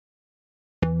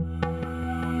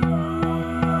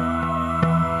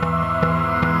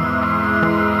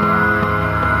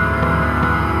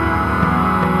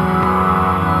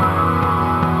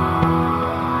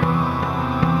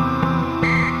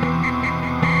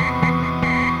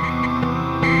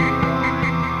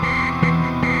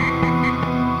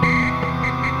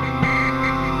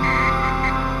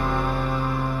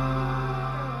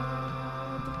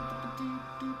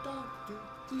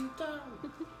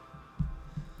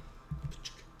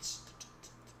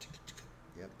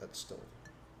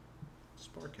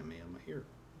fucking me on my ear.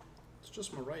 It's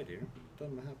just my right ear. It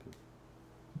doesn't happen.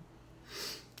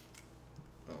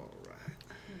 All right.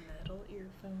 Metal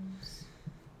earphones.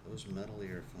 Those metal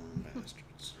earphone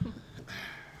bastards.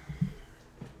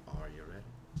 Are you ready?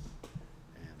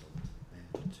 And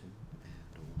a 2, and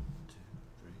a 1,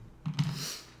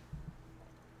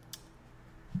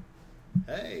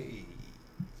 2, 3. Hey!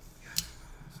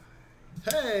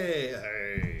 Hey!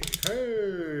 Hey!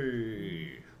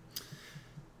 Hey!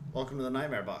 Welcome to the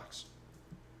Nightmare Box.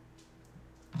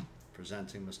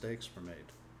 Presenting Mistakes Were Made.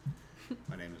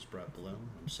 My name is Brett Bloom.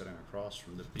 I'm sitting across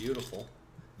from the beautiful,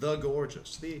 the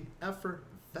gorgeous, the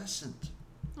effervescent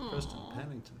Kristen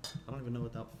Pennington. I don't even know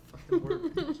what that fucking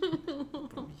word means,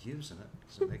 but I'm using it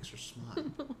because it makes her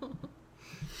smile.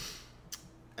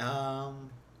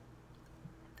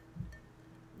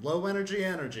 Low energy.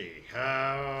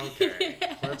 Okay,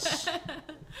 let's.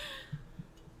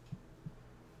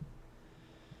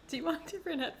 Do you want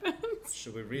different headphones?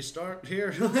 Should we restart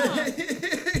here? No, I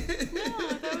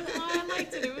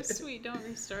liked it. It was sweet. Don't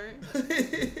restart.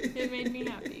 It made me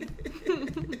happy.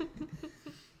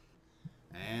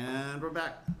 And we're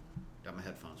back. Got my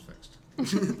headphones fixed.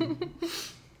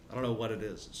 I don't know what it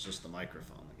is. It's just the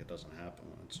microphone. Like, it doesn't happen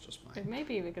when it's just my... It may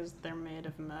be because they're made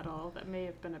of metal. That may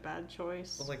have been a bad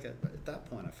choice. Well, like, at that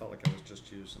point, I felt like I was just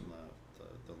using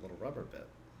the little rubber bit.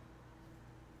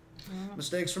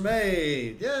 Mistakes were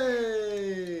made.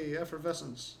 Yay!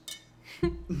 Effervescence.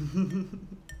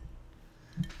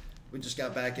 We just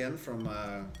got back in from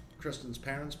Kristen's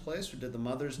parents' place. We did the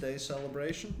Mother's Day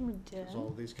celebration. We did. All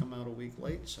of these come out a week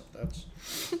late, so that's...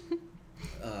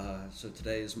 so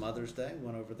today is Mother's Day.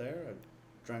 Went over there. I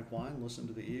drank wine, listened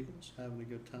to the Eagles, having a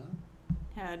good time.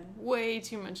 Had way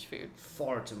too much food.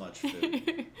 Far too much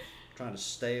food. Trying to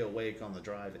stay awake on the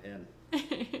drive in.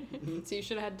 So you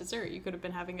should have had dessert. You could have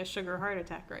been having a sugar heart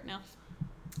attack right now.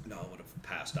 No, I would have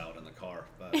passed out in the car.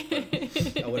 But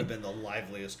that would have been the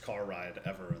liveliest car ride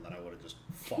ever, and then I would have just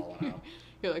fallen out.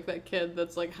 You're like that kid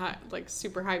that's like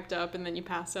super hyped up, and then you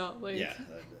pass out. Like Yeah,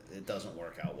 it doesn't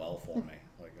work out well for me.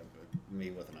 Like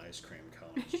me with an ice cream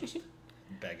cone is just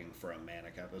begging for a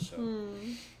manic episode.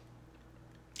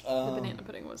 The banana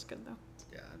pudding was good though.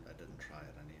 Yeah, I didn't try it.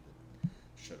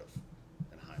 Should have,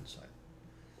 in hindsight,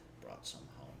 brought some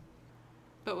home.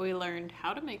 But we learned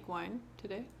how to make wine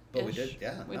today. But we did,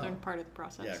 yeah. We learned part of the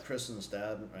process. Yeah, Kristen's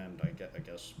dad and I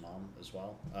guess mom as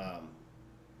well.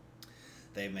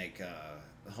 They make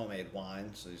homemade wine,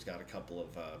 so he's got a couple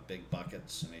of big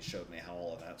buckets, and he showed me how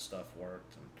all of that stuff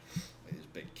worked, and these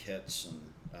big kits, and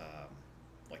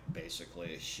like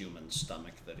basically a human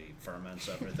stomach that he ferments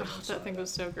everything inside. That thing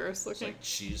was so gross looking. It's like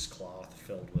cheesecloth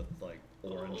filled with like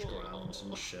orange grounds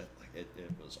and shit. Like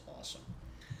it was awesome.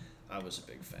 I was a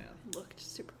big fan. It looked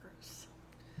super gross.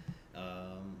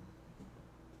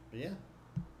 But yeah.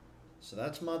 So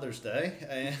that's Mother's Day.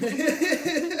 And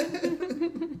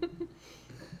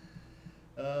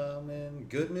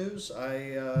good news,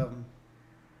 I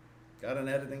got an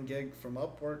editing gig from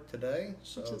Upwork today.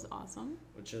 So,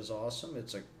 Which is awesome.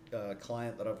 It's a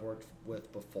client that I've worked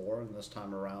with before, and this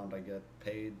time around I get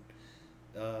paid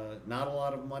not a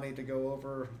lot of money to go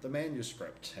over the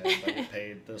manuscript, and I get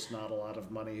paid this not a lot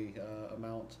of money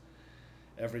amount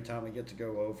every time I get to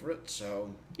go over it.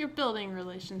 So you're building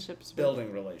relationships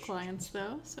with clients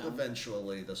though, so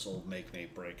eventually this will make me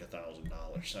break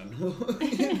 $1,000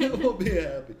 and we'll be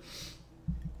happy.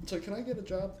 So can I get a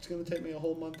job that's going to take me a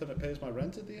whole month and it pays my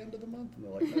rent at the end of the month? And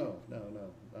they're like, no,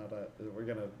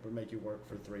 we'll make you work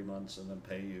for 3 months and then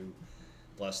pay you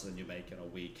less than you make in a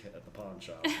week at the pawn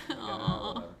shop.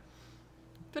 Like,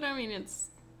 but I mean, it's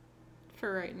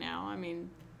for right now. I mean,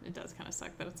 it does kind of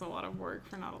suck that it's a lot of work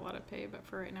for not a lot of pay, but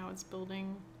for right now it's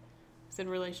building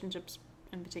relationships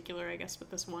in particular, I guess,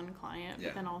 with this one client. Yeah.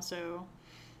 But then also,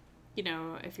 you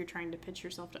know, if you're trying to pitch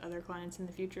yourself to other clients in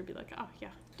the future, be like, oh yeah,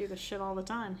 do this shit all the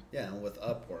time. Yeah, and with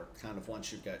Upwork, kind of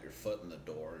once you've got your foot in the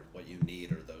door, what you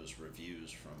need are those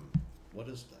reviews from, what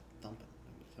is that thumping?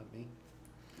 Is that me?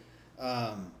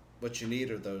 What you need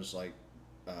are those like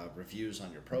reviews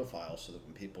on your profile, so that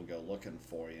when people go looking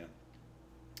for you,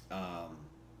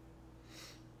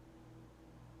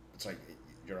 it's like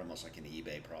you're almost like an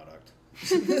eBay product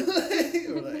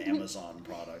or the Amazon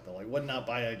product. They're like, would not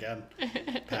buy again.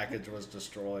 Package was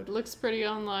destroyed. Looks pretty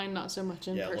online, not so much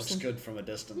in person. Yeah, it looks good from a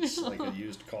distance, like a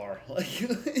used car. Like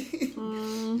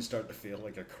you start to feel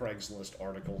like a Craigslist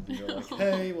article. And you're like,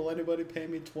 hey, will anybody pay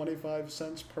me 25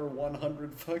 cents per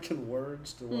 100 fucking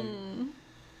words to like?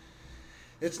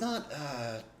 It's not.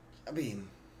 I mean,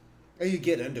 you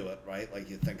get into it, right? Like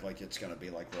you think like it's gonna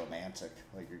be like romantic,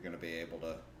 like you're gonna be able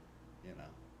to, you know,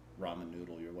 ramen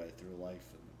noodle your way through life.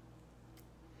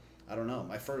 And I don't know.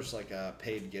 My first like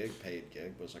paid gig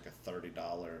was like a $30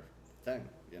 thing,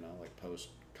 like post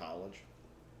college.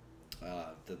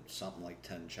 Did something like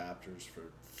 10 chapters for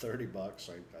 $30.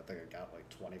 I think I got like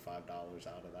 $25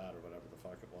 out of that or whatever the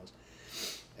fuck it was.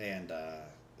 And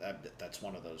that's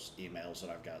one of those emails that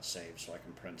I've got saved so I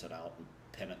can print it out and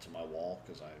pin it to my wall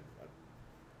because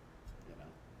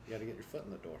you got to get your foot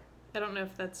in the door. I don't know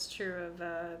if that's true of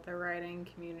the writing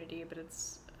community, but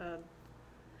it's a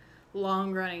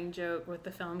long-running joke with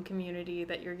the film community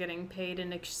that you're getting paid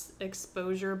in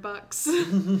exposure bucks.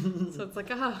 So it's like,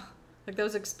 like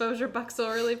those exposure bucks will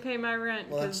really pay my rent.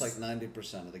 Well, that's like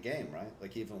 90% of the game, right?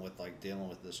 Like even with like dealing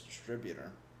with this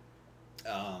distributor,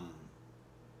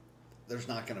 there's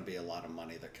not going to be a lot of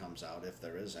money that comes out, if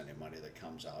there is any money that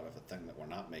comes out of a thing that we're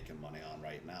not making money on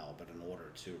right now. But in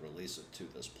order to release it to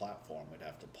this platform, we'd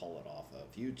have to pull it off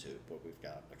of YouTube, where we've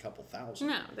got a couple thousand.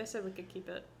 No, they said we could keep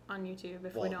it on YouTube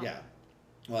if we don't. Yeah.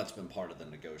 Well, that's been part of the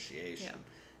negotiation.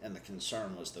 Yeah. And the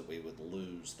concern was that we would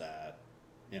lose that,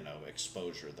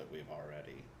 exposure that we've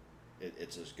already.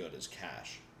 It's as good as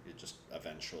cash. You just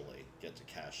eventually get to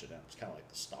cash it in. It's kind of like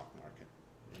the stock market.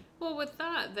 Well, with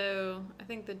that, though, I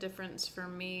think the difference for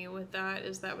me with that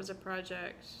is that was a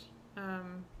project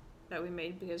that we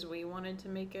made because we wanted to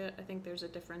make it. I think there's a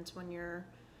difference when you're,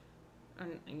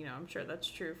 and I'm sure that's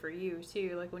true for you,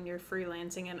 too, like when you're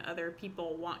freelancing and other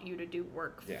people want you to do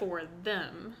work for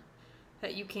them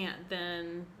that you can't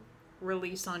then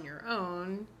release on your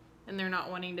own, and they're not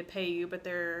wanting to pay you, but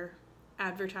they're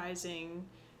advertising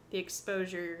the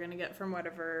exposure you're going to get from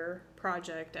whatever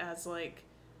project as, like,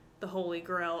 the holy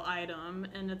grail item.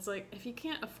 And it's like, if you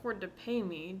can't afford to pay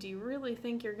me, do you really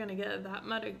think you're gonna get that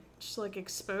much like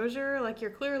exposure? Like,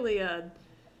 you're clearly a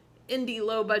indie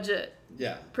low budget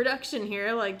production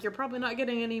here. Like, you're probably not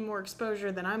getting any more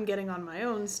exposure than I'm getting on my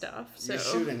own stuff. So you're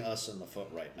shooting us in the foot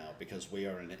right now because we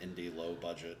are an indie low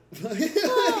budget.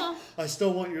 Well, I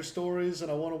still want your stories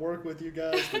and I want to work with you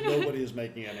guys, but nobody is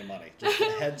making any money. Just a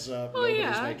heads up,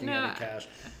 nobody's making any cash.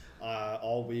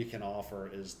 All we can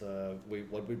offer is we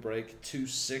break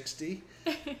 260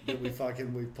 that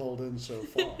we pulled in so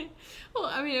far. Well,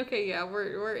 I mean, okay, yeah,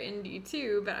 we're indie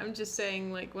too, but I'm just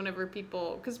saying, like, whenever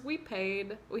people, because we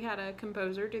had a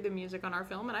composer do the music on our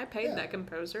film, and I paid that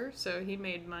composer, so he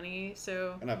made money.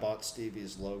 So and I bought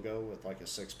Stevie's logo with like a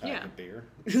 6-pack of beer.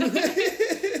 So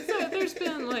there's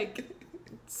been like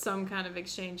some kind of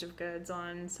exchange of goods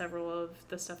on several of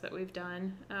the stuff that we've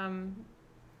done.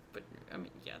 But, I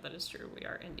mean, yeah, that is true. We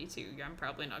are indie, too. I'm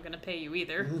probably not going to pay you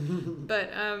either. But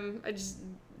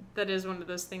that is one of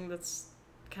those things that's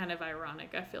kind of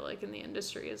ironic, I feel like, in the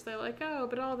industry, is they're like, oh,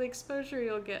 but all the exposure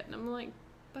you'll get. And I'm like,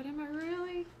 but am I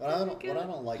really? What I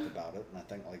don't like about it, and I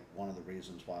think, like, one of the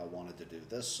reasons why I wanted to do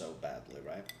this so badly,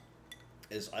 right,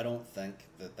 is I don't think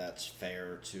that that's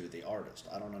fair to the artist.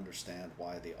 I don't understand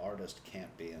why the artist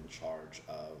can't be in charge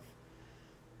of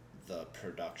the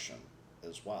production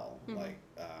as well. Mm-hmm.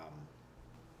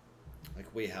 Like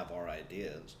we have our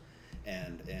ideas,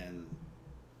 and in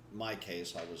my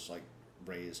case I was like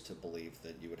raised to believe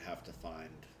that you would have to find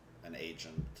an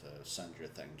agent to send your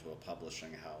thing to a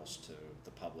publishing house.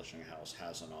 The publishing house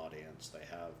has an audience, they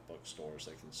have bookstores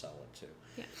they can sell it to.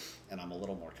 Yeah. And I'm a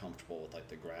little more comfortable with like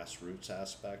the grassroots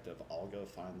aspect of I'll go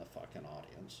find the fucking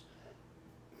audience.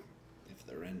 If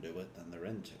they're into it, then they're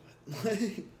into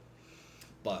it.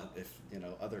 But if,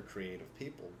 other creative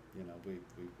people, we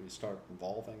start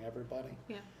involving everybody.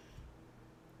 Yeah.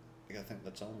 I think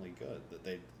that's only good,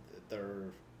 that they're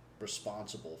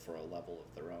responsible for a level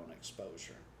of their own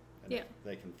exposure. And if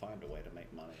they can find a way to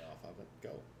make money off of it,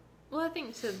 go. Well, I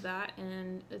think to that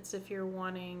end, it's if you're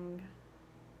wanting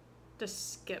to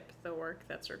skip the work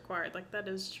that's required. Like, that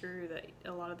is true that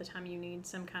a lot of the time you need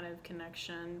some kind of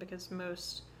connection, because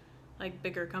most like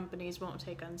bigger companies won't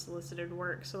take unsolicited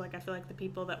work. So like I feel like the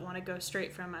people that want to go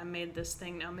straight from I made this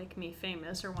thing, now make me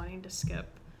famous, are wanting to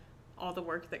skip all the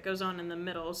work that goes on in the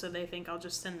middle, so they think I'll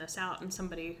just send this out and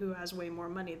somebody who has way more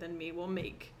money than me will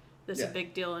make this a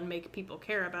big deal and make people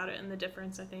care about it. And the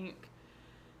difference, I think,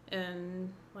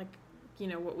 in like,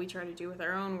 what we try to do with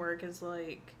our own work is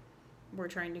like we're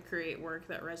trying to create work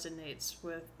that resonates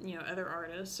with, other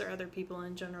artists or other people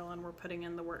in general, and we're putting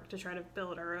in the work to try to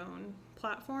build our own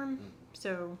platform. Mm-hmm.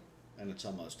 So, and it's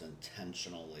almost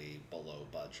intentionally below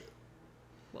budget.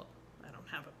 Well, I don't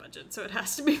have a budget, so it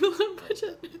has to be below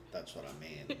budget. That's what I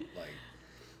mean.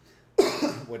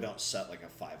 Like, we don't set like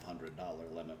a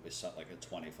 $500 limit. We set like a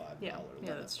 $25 limit.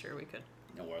 Yeah, that's true. We could.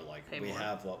 We're like, we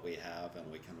have what we have,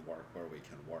 and we can work where we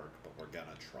can work, but we're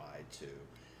gonna try to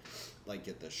like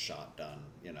get this shot done,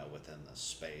 within this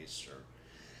space.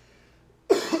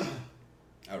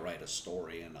 Or I write a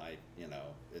story and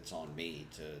it's on me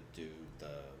to do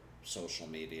the social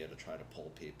media to try to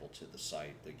pull people to the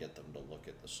site to get them to look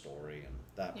at the story, and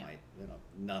that might,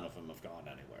 none of them have gone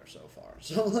anywhere so far.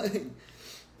 So like,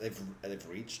 they've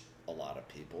reached a lot of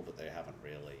people, but they haven't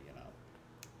really,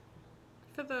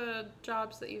 For the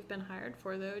jobs that you've been hired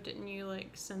for, though, didn't you,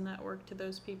 like, send that work to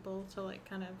those people to, like,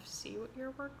 kind of see what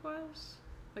your work was?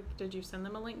 Like, did you send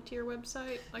them a link to your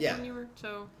website? Like, yeah. When you were,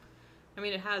 so, I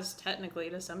mean, it has technically,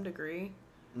 to some degree,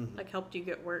 Mm-hmm. like, helped you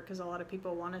get work, because a lot of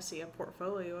people want to see a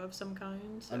portfolio of some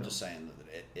kind. So. I'm just saying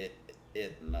that it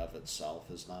in of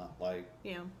itself is not, like,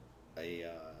 an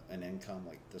income.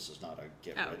 Like, this is not a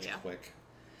get-rich-quick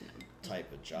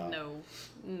type of job. No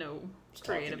I was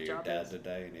creative talking to your job dad is.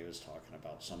 today, and he was talking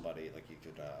about somebody, like, you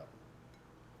could,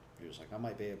 he was like, I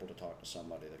might be able to talk to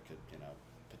somebody that could,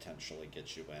 potentially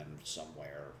get you in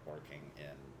somewhere working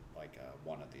in, like,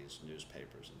 one of these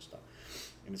newspapers and stuff.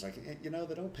 And he's like, they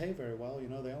don't pay very well,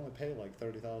 they only pay, like,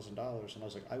 $30,000. And I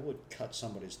was like, I would cut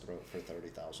somebody's throat for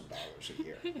 $30,000 a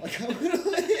year. Like,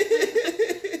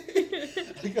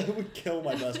 I would kill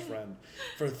my best friend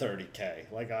for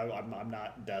 $30K. Like, I'm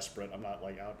not desperate. I'm not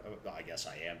like out. I guess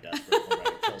I am desperate if I'm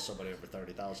ready to kill somebody over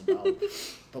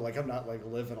 $30,000. But like, I'm not like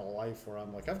living a life where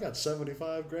I'm like, I've got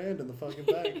 $75,000 in the fucking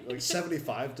bank. Like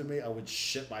 75 to me, I would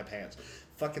shit my pants.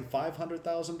 Fucking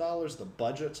 $500,000. The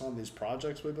budgets on these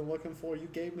projects we've been looking for. You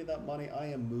gave me that money. I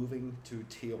am moving to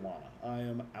Tijuana. I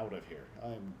am out of here. I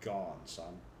am gone,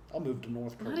 son. I'll move to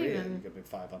North Korea and you give me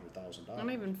 $500,000. Not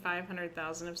even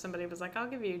 $500,000. If somebody was like, "I'll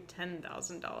give you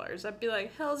 $10,000," I'd be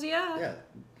like, "Hell's yeah!" Yeah,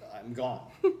 I'm gone.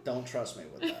 Don't trust me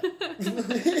with that.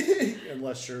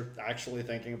 Unless you're actually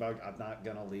thinking about, I'm not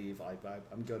gonna leave.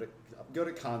 I'm good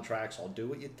at contracts. I'll do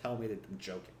what you tell me to. I'm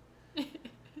joking.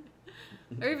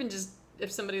 Or even just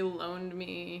if somebody loaned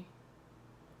me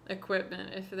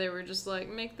equipment, if they were just like,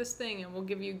 make this thing and we'll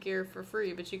give you gear for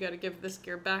free, but you got to give this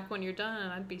gear back when you're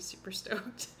done, I'd be super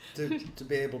stoked to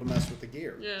be able to mess with the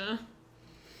gear. Yeah.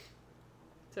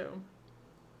 So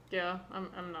yeah,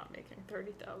 I'm not making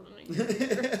 $30,000 a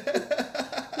year.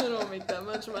 I don't make that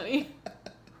much money.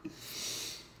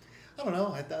 I don't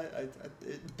know.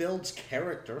 It builds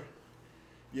character,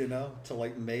 to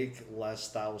like make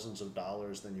less thousands of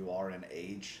dollars than you are in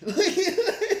age.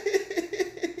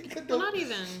 Well, not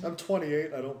even. I'm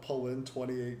 28. I don't pull in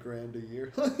 $28,000 a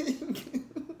year.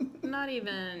 Not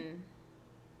even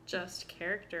just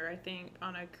character. I think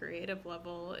on a creative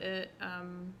level, it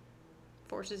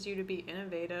forces you to be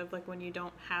innovative. Like when you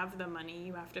don't have the money,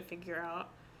 you have to figure out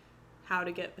how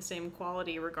to get the same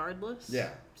quality regardless. Yeah.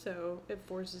 So it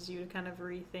forces you to kind of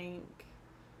rethink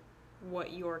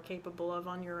what you're capable of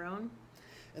on your own.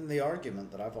 And the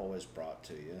argument that I've always brought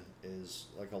to you is,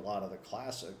 like, a lot of the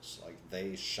classics, like,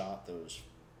 they shot those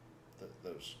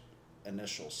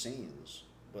initial scenes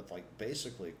with, like,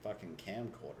 basically fucking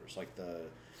camcorders. Like, the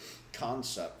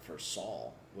concept for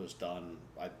Saw was done,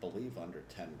 I believe, under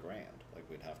 $10,000. Like,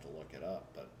 we'd have to look it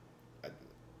up, but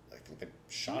I think they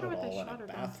shot it all in a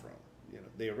bathroom.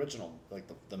 The original, like,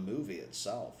 the movie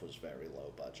itself was very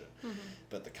low budget. Mm-hmm.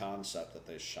 But the concept that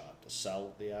they shot to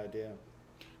sell the idea...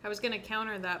 I was going to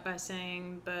counter that by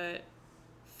saying, but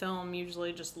film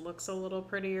usually just looks a little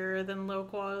prettier than low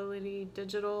quality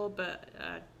digital, but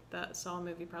that Saw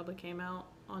movie probably came out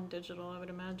on digital, I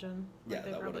would imagine. Yeah, they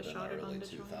that would probably have been shot the it early on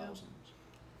digital, 2000s. yeah.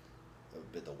 That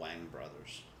would be the Wang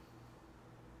brothers.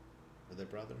 Were they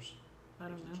brothers? I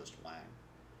don't know. Just Wang.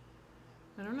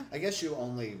 I don't know. I guess you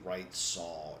only write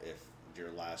Saw if your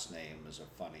last name is a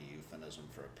funny euphemism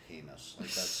for a penis.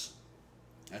 Like,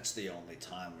 that's the only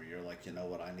time where you're like, you know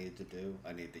what I need to do?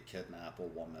 I need to kidnap a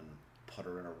woman, put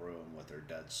her in a room with her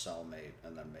dead cellmate,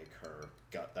 and then make her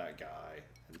gut that guy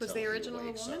until Was the original he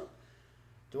wakes a woman? up.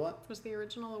 Do what? Was the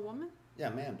original a woman? Yeah,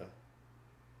 Amanda.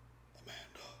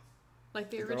 Like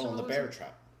the girl original in the bear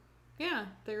trap. Yeah,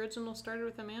 the original started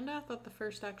with Amanda. I thought the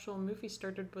first actual movie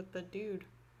started with the dude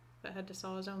that had to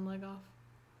saw his own leg off.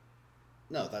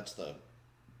 No, that's the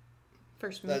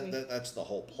first movie. That's the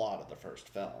whole plot of the first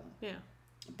film. Yeah.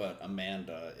 But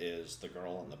Amanda is the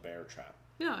girl in the bear trap.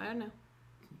 No, I know.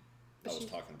 I was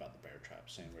talking about the bear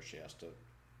trap scene where she has to.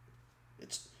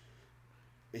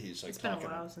 He's like it's been talking.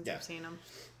 A while since I've seen him.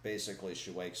 Basically,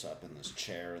 she wakes up in this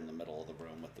chair in the middle of the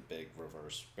room with the big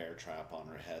reverse bear trap on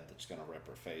her head that's gonna rip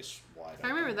her face wide open. I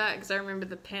remember that because I remember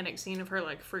the panic scene of her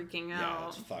like freaking out. Yeah,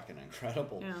 it's fucking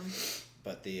incredible. Yeah.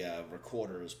 But the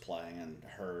recorder is playing, and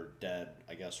her dead,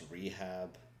 I guess,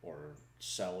 rehab or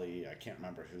cellie, I can't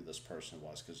remember who this person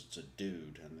was because it's a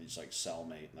dude and he's like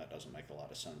cellmate, and that doesn't make a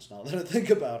lot of sense now that I think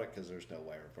about it because there's no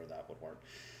way where that would work.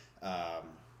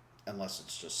 Unless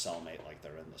it's just cellmate, like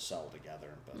they're in the cell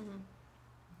together, but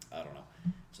I don't know.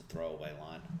 It's a throwaway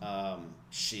line.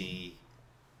 She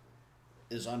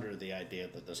is under the idea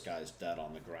that this guy's dead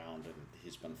on the ground and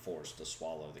he's been forced to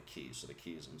swallow the key, so the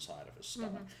key's inside of his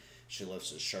stomach. She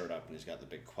lifts his shirt up and he's got the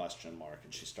big question mark,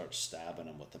 and she starts stabbing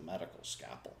him with the medical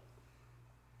scalpel.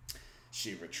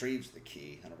 She retrieves the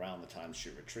key, and around the time she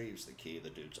retrieves the key, the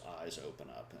dude's eyes open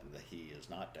up, and he is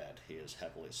not dead. He is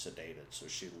heavily sedated, so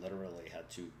she literally had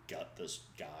to gut this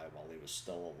guy while he was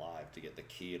still alive to get the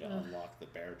key to unlock the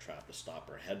bear trap to stop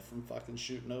her head from fucking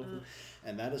shooting open.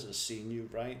 And that is a scene you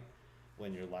write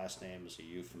when your last name is a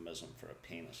euphemism for a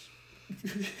penis.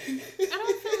 I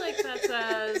don't feel like that's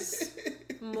as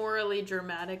morally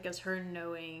dramatic as her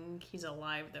knowing he's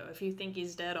alive, though. If you think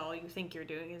he's dead, all you think you're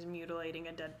doing is mutilating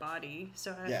a dead body.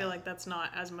 So I feel like that's not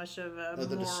as much of a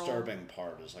The moral... disturbing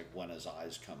part is like when his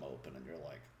eyes come open and you're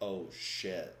like, oh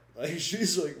shit. Like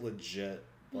she's like legit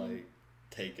like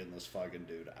taking this fucking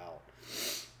dude out.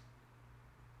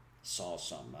 Saw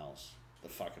something else. The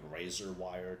fucking razor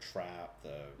wire trap,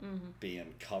 the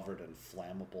being covered in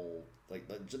flammable, like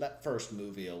that first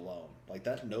movie alone, like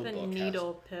that Notebook. The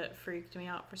needle pit freaked me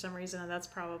out for some reason, and that's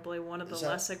probably one of the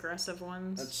less aggressive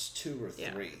ones. That's 2 or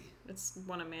 3. It's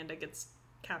when Amanda gets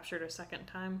captured a second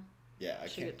time. Yeah,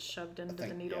 she gets shoved into the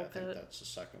needle pit. I think that's the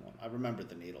second one. I remember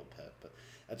the needle pit, but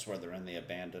that's where they're in the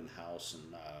abandoned house,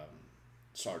 and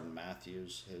Sergeant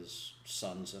Matthews, his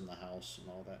son's in the house, and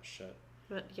all that shit.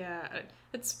 But yeah,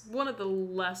 it's one of the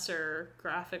lesser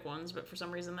graphic ones, but for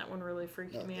some reason that one really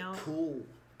freaked me out. The cool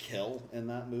kill in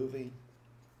that movie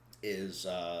is,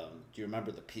 do you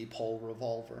remember the peephole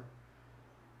revolver?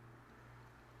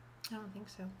 I don't think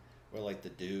so. Where like the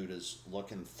dude is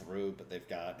looking through, but they've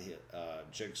got,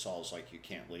 Jigsaw's like, you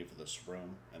can't leave this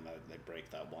room, and they break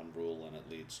that one rule, and it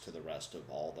leads to the rest of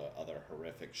all the other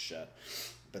horrific shit.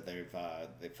 But they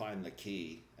find the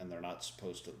key, and they're not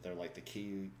supposed to. They're like, the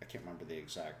key. I can't remember the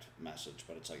exact message,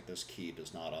 but it's like, this key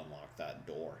does not unlock that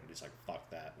door. And he's like, fuck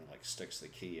that, and he like sticks the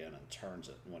key in and turns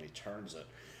it. And when he turns it,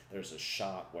 there's a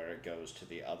shot where it goes to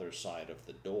the other side of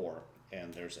the door,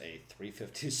 and there's a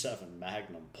 .357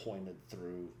 Magnum pointed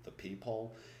through the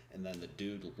peephole. And then the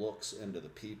dude looks into the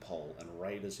peephole, and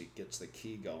right as he gets the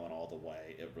key going all the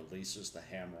way, it releases the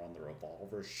hammer on the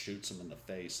revolver, shoots him in the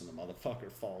face, and the motherfucker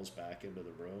falls back into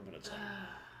the room, and it's like,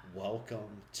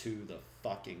 welcome to the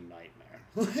fucking nightmare.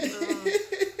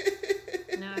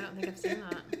 No, I don't think I've seen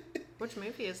that. Which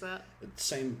movie is that? It's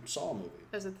the same Saw movie.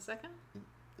 Is it the second?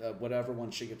 Whatever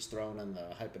one she gets thrown in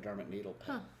the hypodermic needle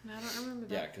pit. Huh, no, I don't remember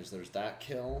that. Yeah, because there's that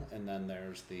kill, and then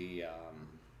there's the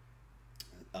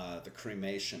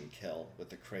cremation kill with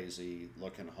the crazy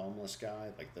looking homeless guy,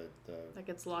 like the that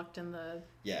gets locked in the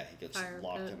he gets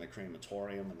locked in the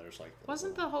crematorium, and there's like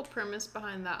wasn't the whole premise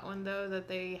behind that one though that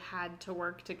they had to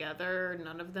work together,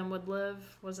 none of them would live?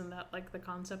 Wasn't that like the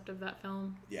concept of that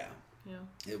film? Yeah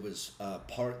it was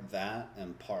part that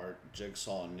and part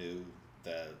Jigsaw knew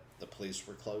that the police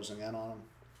were closing in on him,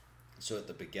 so at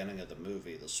the beginning of the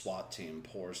movie the SWAT team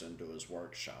pours into his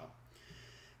workshop,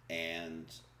 and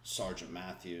Sergeant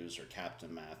Matthews or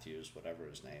Captain Matthews, whatever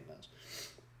his name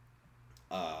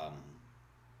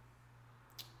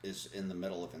is in the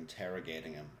middle of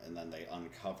interrogating him, and then they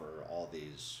uncover all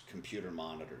these computer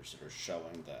monitors that are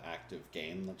showing the active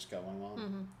game that's going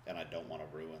on. And I don't want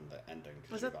to ruin the ending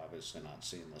because you've obviously not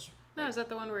seen this. No, is that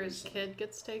the one where his kid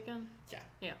gets taken?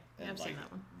 Yeah, and I've seen that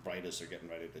one. Right as they're getting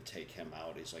ready to take him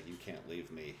out, he's like, you can't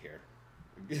leave me here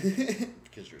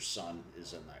because your son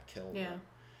is in that kill room.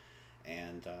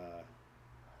 And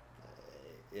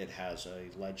it has a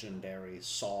legendary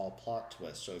Saw plot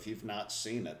twist. So if you've not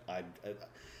seen it,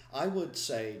 I would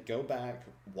say go back,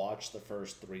 watch the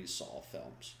first 3 Saw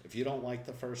films. If you don't like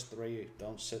the first 3,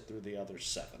 don't sit through the other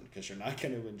 7, because you're not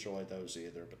going to enjoy those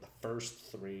either. But the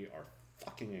first 3 are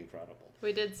fucking incredible.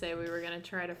 We did say we were going to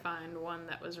try to find one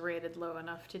that was rated low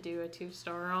enough to do a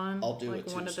 2-star on. I'll do like a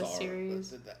 2-star. One of the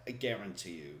series. I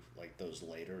guarantee you, like those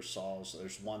later Saws,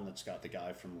 there's one that's got the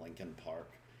guy from Lincoln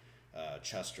Park,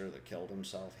 Chester, that killed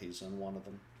himself. He's in one of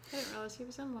them. I didn't realize he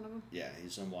was in one of them. Yeah,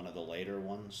 he's in one of the later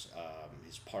ones.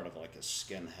 He's part of like a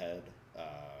skinhead.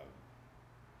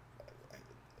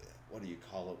 What do you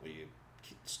call it? Where you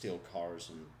steal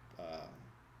cars and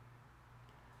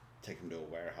take them to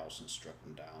a warehouse and strip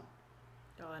them down.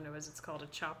 All I know is it's called a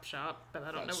chop shop, but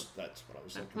I don't know. That's what I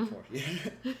was looking for.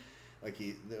 Yeah.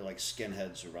 They're like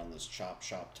skinheads who run this chop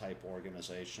shop type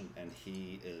organization, and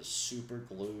he is super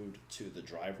glued to the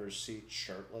driver's seat,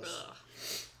 shirtless. Ugh.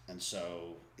 And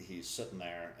so he's sitting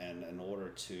there, and in order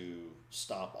to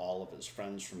stop all of his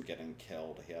friends from getting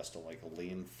killed, he has to like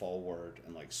lean forward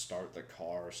and like start the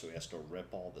car, so he has to rip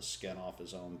all the skin off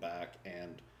his own back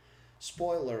and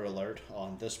Spoiler alert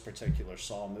on this particular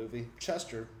Saw movie,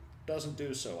 Chester doesn't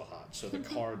do so hot. So the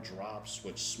car drops,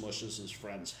 which smushes his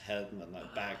friend's head, and then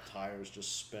that back tire's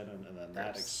just spinning, and then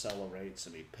that accelerates,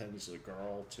 and he pins the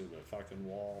girl to the fucking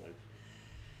wall. And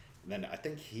then I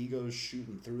think he goes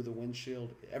shooting through the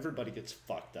windshield. Everybody gets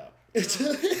fucked up. I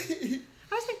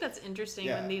always think that's interesting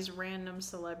Yeah. when these random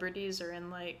celebrities are in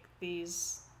like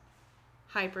these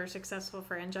hyper successful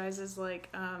franchises. Like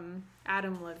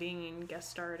Adam Levine guest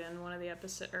starred in one of the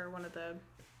episode, or one of the.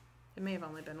 It may have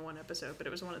only been one episode, but it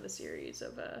was one of the series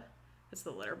of it's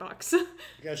the Letterbox. You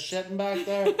guys shitting back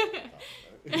there?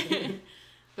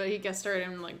 But he guest starred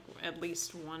in like at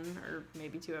least one or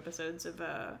maybe two episodes of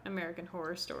American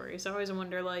Horror Story. So I always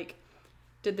wonder, like,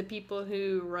 did the people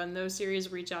who run those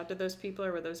series reach out to those people,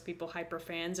 or were those people hyper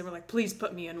fans and were like, please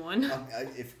put me in one?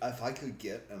 If I could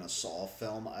get in a Saw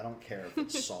film, I don't care if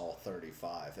it's Saw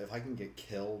 35. If I can get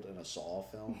killed in a Saw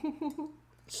film,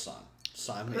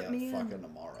 sign me up fucking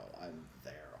tomorrow. I'm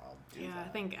there. I'll do that. Yeah, I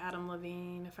think Adam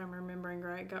Levine, if I'm remembering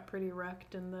right, got pretty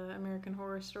wrecked in the American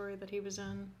Horror Story that he was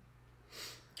in.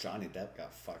 Johnny Depp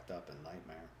got fucked up in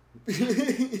Nightmare.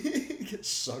 He gets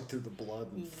sucked through the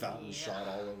blood and fountain shot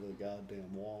all over the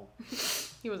goddamn wall.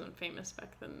 He wasn't famous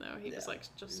back then, though. He was like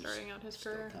just starting out his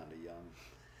career. Still kind of young.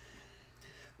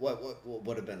 What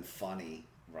would have been funny,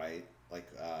 right? Like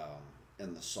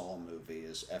in the Saw movie,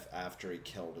 is after he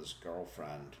killed his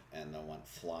girlfriend and then went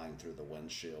flying through the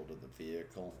windshield of the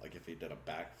vehicle, like if he did a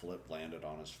backflip, landed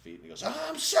on his feet, and he goes,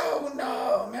 "I'm so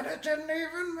numb, and it didn't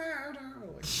even matter."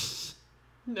 Like,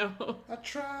 no. I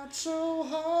tried so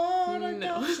hard, I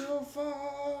No. got so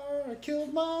far, I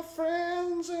killed my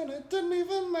friends, and it didn't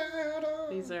even matter.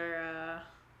 These are,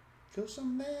 'Cause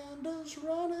Amanda's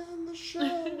running the show,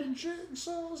 and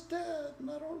Jigsaw's dead,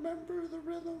 and I don't remember the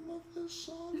rhythm of this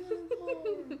song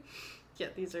anymore. yeah,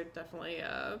 these are definitely,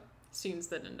 scenes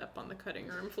that end up on the cutting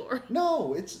room floor.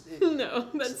 No, No,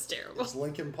 that's terrible. It's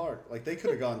Linkin Park. Like, they could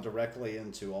have gone directly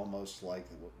into almost like,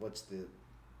 what's the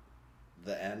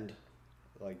end?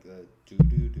 Like the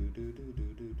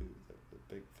do-do-do-do-do-do-do-do, the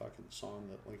big fucking song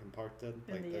that Linkin Park did.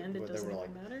 In Like the end, it doesn't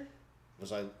even matter.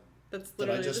 Was I... That's Did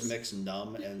I literally just this- mix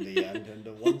Numb and the end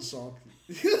into one song?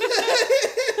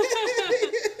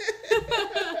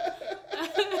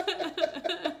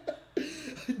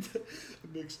 I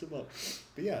mixed them up.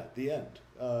 But yeah, the end.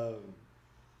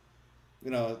 You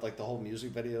know, like the whole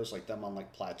music videos, like them on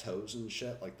like plateaus and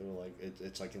shit. Like they're like,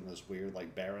 it's like in this weird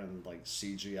like barren like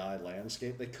CGI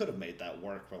landscape. They could have made that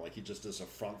work, where like he just does a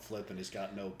front flip and he's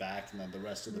got no back, and then the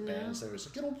rest of the band's there. It's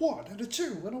like, in a 1 and a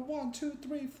 2 and a 1, 2,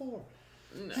 3, 4.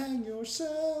 No. Hang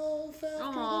yourself after the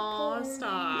party.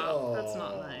 Stop. That's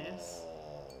not nice.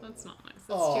 That's not nice. That's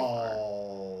too far.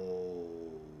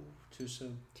 Too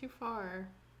soon. Too far.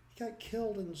 He got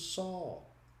killed in Saw.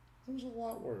 That was a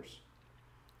lot worse.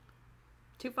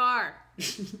 Too far.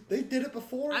 They did it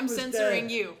before. I'm censoring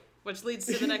you, which leads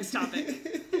to the next topic.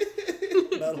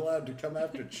 Not allowed to come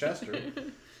after Chester.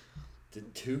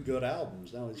 Did 2 good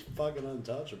albums. Now he's fucking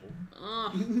untouchable.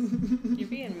 Ugh. You're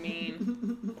being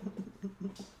mean.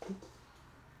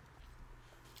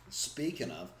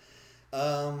 Speaking of,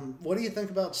 what do you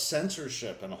think about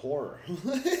censorship in horror?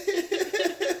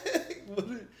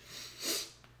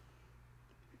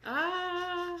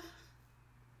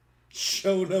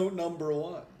 Show note number 1.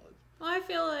 Well, I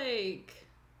feel like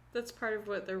that's part of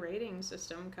what the rating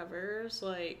system covers.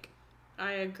 Like,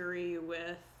 I agree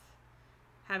with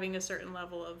having a certain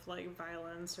level of, like,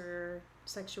 violence or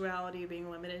sexuality being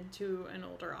limited to an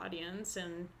older audience,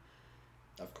 and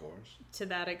Of course. to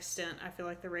that extent, I feel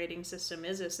like the rating system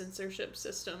is a censorship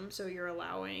system, so you're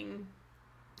allowing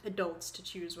adults to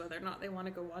choose whether or not they want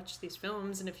to go watch these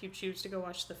films, and if you choose to go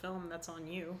watch the film, that's on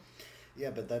you. Yeah,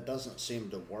 but that doesn't seem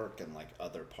to work in like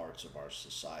other parts of our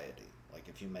society. Like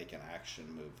if you make an action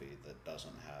movie that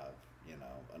doesn't have, you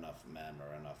know, enough men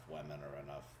or enough women or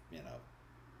enough, you know,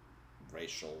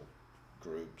 racial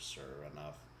groups or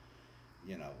enough,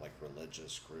 you know, like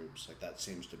religious groups, like that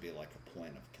seems to be like a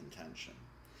point of contention.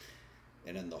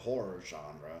 And in the horror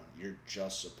genre, you're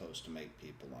just supposed to make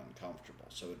people uncomfortable,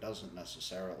 so it doesn't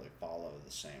necessarily follow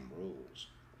the same rules.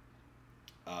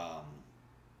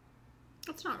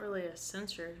 That's not really a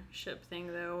censorship thing,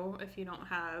 though. If you don't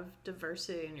have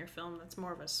diversity in your film, that's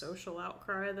more of a social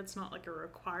outcry. That's not like a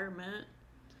requirement.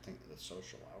 I think the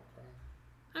social outcry.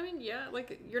 I mean, yeah,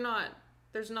 like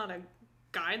there's not a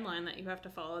guideline that you have to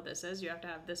follow that says you have to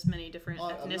have this many different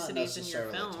ethnicities I'm not in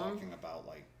necessarily your film. talking about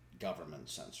like government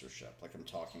censorship. Like I'm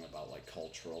talking about like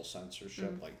cultural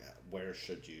censorship. Like where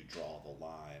should you draw the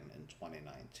line in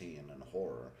 2019 in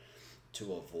horror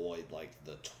to avoid like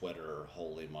the Twitter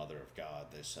holy mother of God?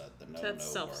 They said the no That's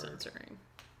word. self-censoring.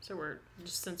 So we're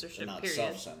just censorship, not period.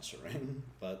 self-censoring,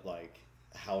 but like,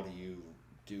 how do you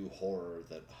do horror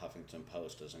that Huffington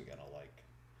Post isn't gonna like?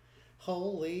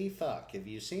 Holy fuck! Have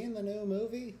you seen the new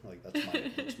movie? Like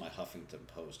that's my Huffington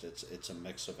Post. It's a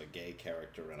mix of a gay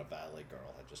character and a Valley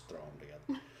girl. I just throw them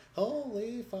together.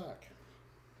 Holy fuck!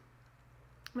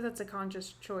 But that's a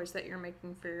conscious choice that you're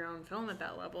making for your own film at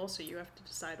that level. So you have to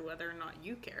decide whether or not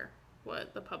you care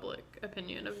what the public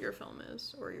opinion of your film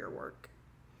is or your work.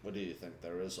 What do you think?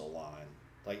 There is a line.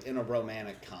 Like in a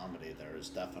romantic comedy, there is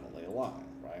definitely a line,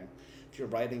 right? If you're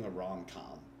writing a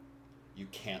rom-com, you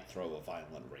can't throw a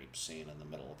violent rape scene in the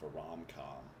middle of a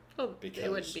rom-com. Well, because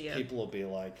it would be people will be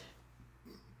like,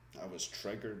 I was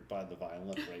triggered by the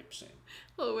violent rape scene.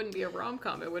 Well, it wouldn't be a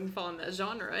rom-com. It wouldn't fall in that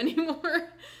genre anymore.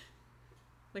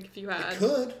 Like if you had... It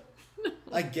could.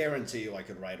 I guarantee you I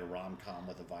could write a rom-com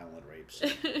with a violent rape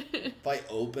scene. If I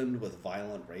opened with a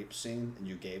violent rape scene and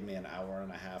you gave me an hour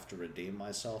and a half to redeem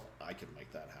myself, I could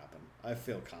make that happen. I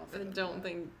feel confident. I don't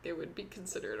think it would be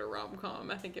considered a rom-com.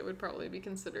 I think it would probably be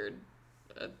considered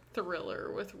a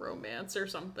thriller with romance or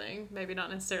something. Maybe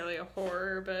not necessarily a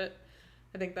horror, but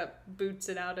I think that boots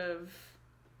it out of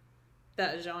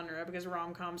that genre because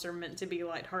rom-coms are meant to be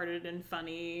lighthearted and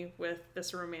funny with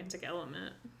this romantic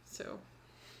element. So...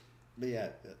 But yeah,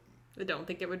 I don't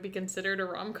think it would be considered a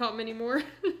rom-com anymore.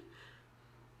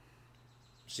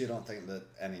 So you don't think that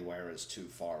Anywhere is too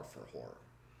far for horror?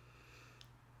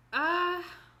 I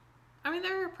mean,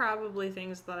 there are probably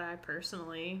things that I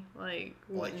personally like.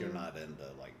 Like you're not into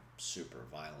like super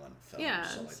violent films, Yeah,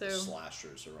 so like so the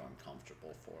slashers are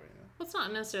uncomfortable for you. Well, it's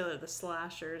not necessarily the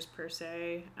slashers per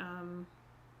se.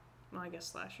 Well, I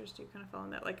guess slashers do kind of fall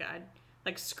in that.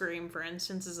 Like Scream, for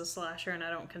instance, is a slasher, and I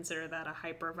don't consider that a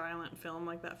hyper-violent film.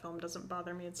 Like, that film doesn't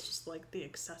bother me. It's just, like, the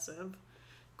excessive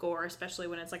gore, especially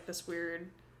when it's, like, this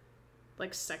weird,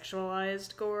 like,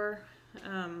 sexualized gore.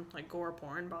 Like, gore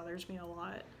porn bothers me a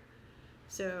lot.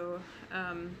 So,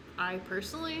 I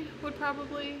personally would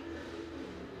probably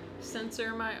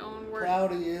censor my own work.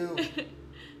 Proud of you.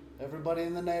 Everybody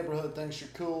in the neighborhood thinks you're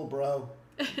cool, bro.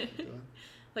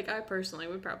 Like, I personally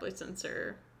would probably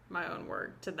censor my own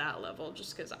work to that level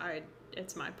just because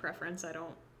it's my preference. I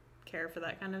don't care for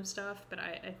that kind of stuff, but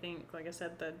I think, like I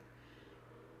said, the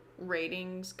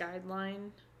ratings guideline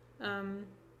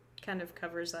kind of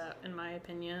covers that, in my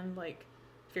opinion. Like,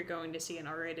 if you're going to see an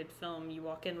R-rated film, you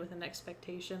walk in with an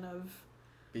expectation of...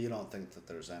 But you don't think that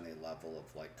there's any level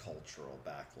of, like, cultural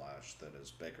backlash that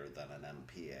is bigger than an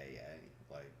MPAA?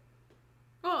 Like...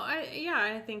 Well,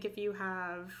 I think if you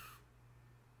have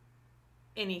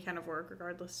any kind of work,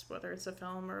 regardless whether it's a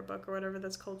film or a book or whatever,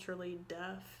 that's culturally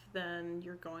deaf, then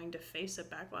you're going to face a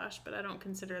backlash. But I don't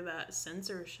consider that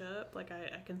censorship. Like,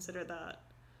 I consider that,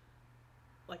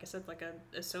 like I said, like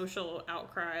a social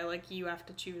outcry. Like, you have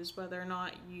to choose whether or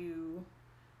not you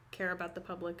care about the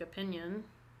public opinion.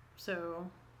 So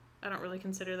I don't really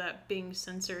consider that being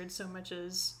censored so much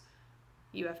as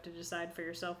you have to decide for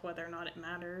yourself whether or not it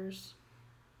matters.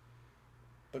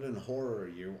 But in horror,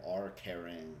 you are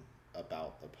caring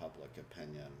about the public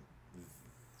opinion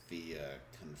via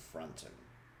confronting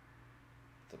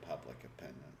the public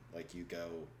opinion. Like, you go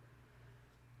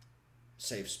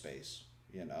safe space,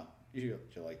 you know? You're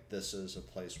like, this is a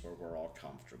place where we're all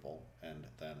comfortable, and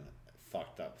then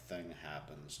fucked up thing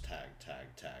happens, tag,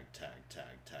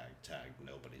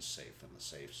 nobody's safe in the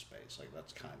safe space. Like,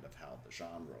 that's kind of how the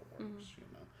genre works, you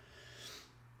know?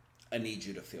 I need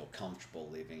you to feel comfortable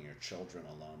leaving your children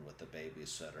alone with the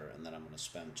babysitter, and then I'm going to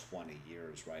spend 20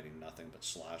 years writing nothing but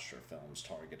slasher films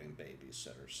targeting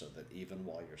babysitters, so that even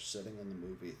while you're sitting in the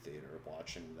movie theater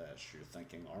watching this, you're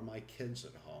thinking, are my kids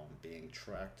at home being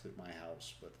tracked to my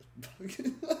house with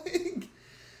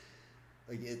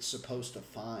like it's supposed to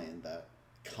find that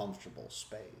comfortable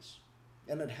space.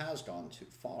 And it has gone too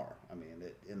far. I mean,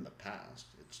 in the past,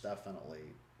 it's definitely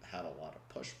had a lot of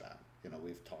pushback. You know,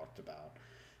 we've talked about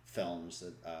films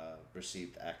that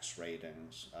received X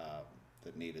ratings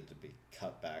that needed to be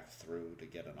cut back through to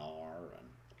get an R,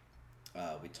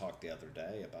 and we talked the other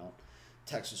day about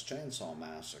Texas Chainsaw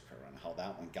Massacre and how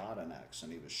that one got an X,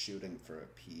 and he was shooting for a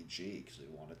PG because he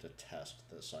wanted to test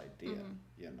this idea,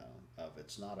 you know, of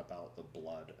it's not about the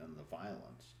blood and the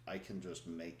violence. I can just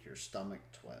make your stomach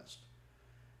twist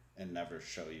and never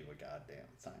show you a goddamn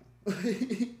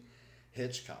thing.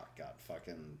 Hitchcock got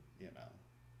fucking, you know,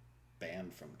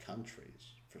 banned from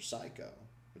countries for Psycho,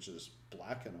 which is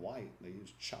black and white. They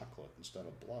use chocolate instead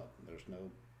of blood. There's no,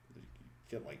 you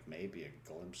get like maybe a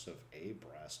glimpse of a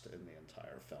breast in the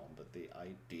entire film, but the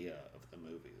idea of the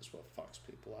movie is what fucks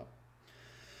people up.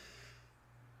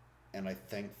 And I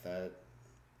think that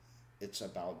it's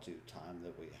about due time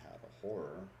that we had a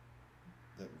horror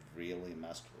that really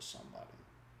messed with somebody.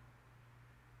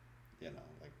 You know,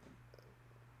 like.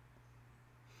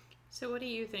 So what do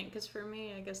you think? Because for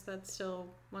me, I guess that's still,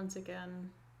 once again,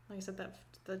 like I said,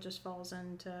 that just falls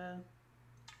into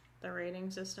the rating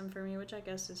system for me, which I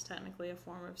guess is technically a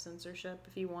form of censorship.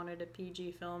 If you wanted a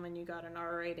PG film and you got an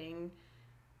R rating,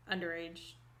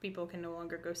 underage people can no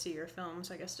longer go see your film.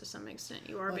 So I guess to some extent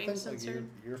you are being censored. Like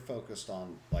you're focused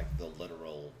on like the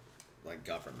literal, like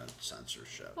government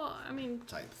censorship. Well, I mean,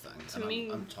 type thing. To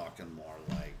me, I'm talking more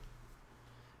like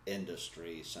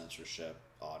industry censorship,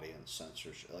 audience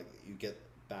censorship. Like you get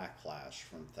backlash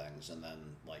from things, and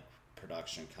then like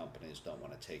production companies don't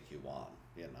want to take you on.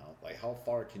 You know, like how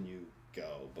far can you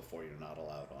go before you're not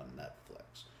allowed on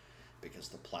Netflix because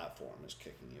the platform is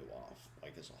kicking you off,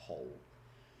 like as a whole.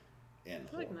 I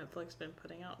feel like Netflix's been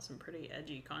putting out some pretty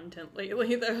edgy content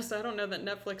lately, though, so I don't know that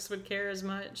Netflix would care as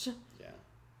much. Yeah.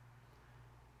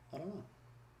 I don't know.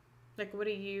 Like, what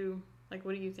do you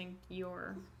think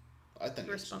your I think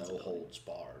it's no holds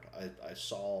barred. I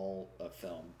saw a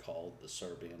film called The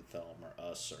Serbian Film, or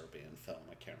A Serbian Film,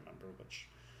 I can't remember which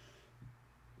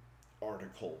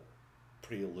article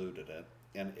preluded it,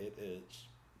 and it is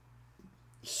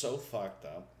so fucked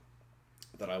up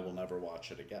that I will never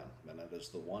watch it again. And it is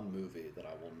the one movie that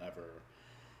I will never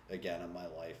again in my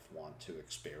life want to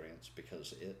experience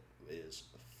because it is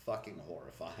fucking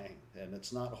horrifying. And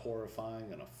it's not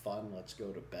horrifying in a fun, let's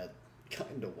go to bed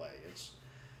kind of way. It's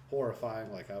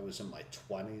horrifying like I was in my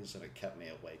 20s and it kept me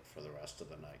awake for the rest of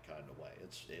the night kind of way.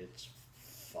 It's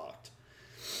fucked.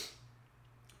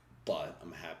 But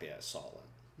I'm happy I saw it.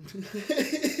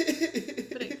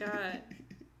 But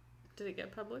did it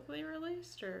get publicly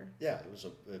released or? Yeah, it was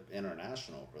an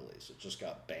international release. It just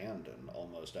got banned in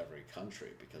almost every country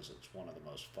because it's one of the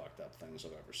most fucked up things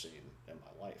I've ever seen in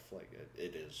my life. Like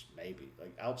it is maybe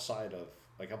like outside of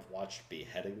like I've watched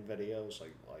beheading videos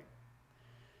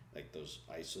like those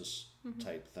ISIS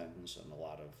type things and a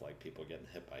lot of like people getting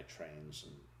hit by trains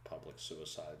and public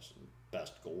suicides and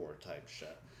best gore type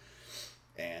shit.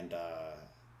 And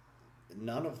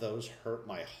none of those hurt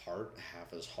my heart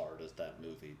half as hard as that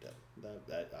movie did.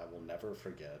 That I will never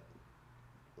forget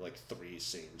like 3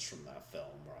 scenes from that film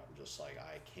where I'm just like,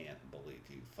 I can't believe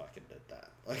you fucking did that.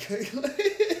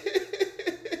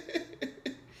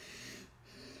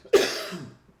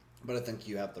 But I think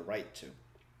you have the right to.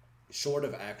 Short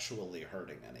of actually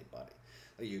hurting anybody.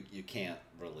 You can't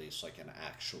release like an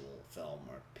actual film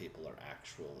where people are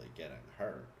actually getting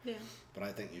hurt. Yeah. But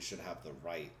I think you should have the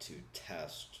right to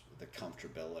test the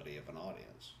comfortability of an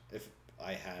audience. If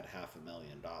I had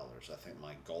 $500,000, I think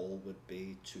my goal would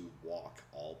be to walk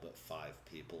all but 5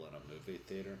 people in a movie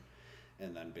theater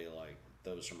and then be like,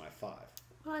 those are my 5.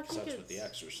 Well, I think that's what The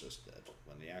Exorcist did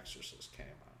when The Exorcist came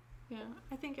out. Yeah,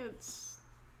 I think it's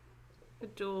a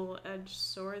dual-edged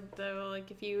sword, though.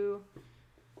 Like, if you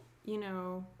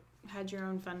had your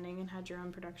own funding and had your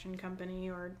own production company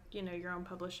or, your own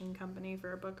publishing company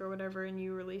for a book or whatever, and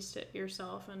you released it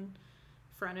yourself and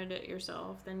fronted it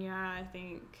yourself, then yeah, I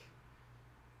think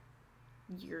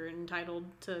you're entitled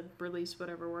to release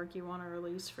whatever work you want to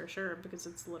release for sure, because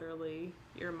it's literally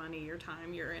your money, your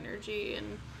time, your energy,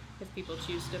 and if people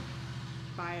choose to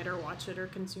buy it or watch it or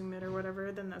consume it or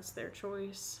whatever, then that's their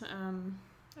choice.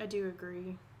 I do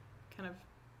agree, kind of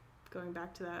going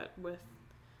back to that with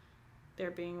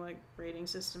there being like rating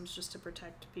systems just to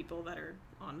protect people that are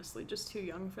honestly just too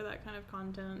young for that kind of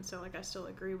content. So like I still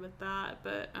agree with that,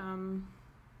 but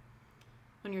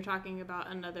when you're talking about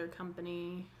another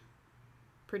company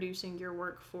producing your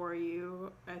work for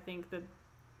you, I think that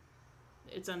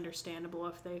it's understandable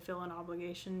if they feel an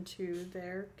obligation to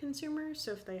their consumers.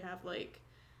 So if they have like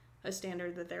a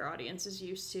standard that their audience is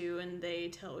used to and they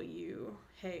tell you,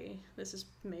 hey, this is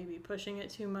maybe pushing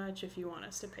it too much. If you want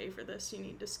us to pay for this, you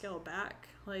need to scale back.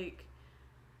 Like,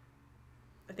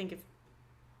 I think if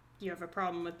you have a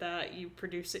problem with that, you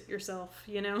produce it yourself,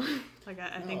 Like,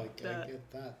 I think I get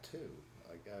that too.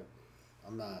 Like,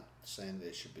 I'm not saying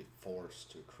they should be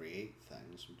forced to create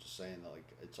things. I'm just saying that,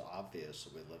 like, it's obvious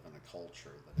that we live in a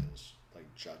culture that is, like,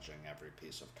 judging every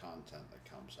piece of content that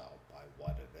comes out by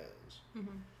what it is.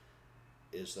 Mm-hmm.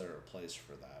 Is there a place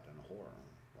for that in horror?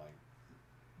 Like,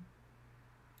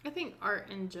 I think art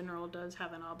in general does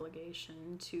have an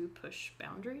obligation to push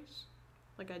boundaries.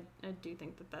 Like, I do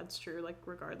think that that's true, like,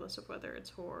 regardless of whether it's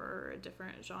horror or a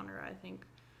different genre. I think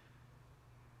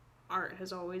art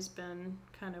has always been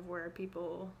kind of where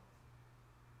people,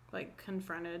 like,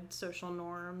 confronted social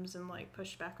norms and, like,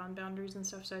 pushed back on boundaries and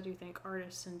stuff. So I do think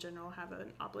artists in general have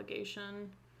an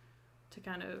obligation to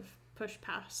kind of push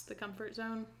past the comfort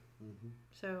zone.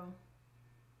 So,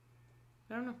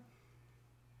 I don't know.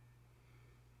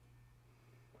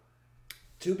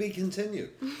 To be continued.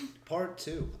 Part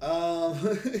 2.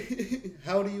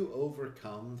 How do you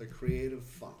overcome the creative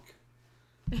funk?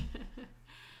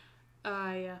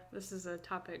 Yeah, this is a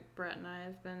topic Brett and I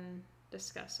have been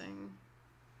discussing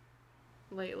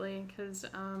lately because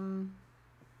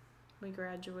we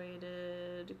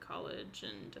graduated college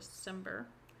in December.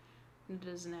 It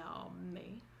is now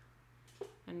May,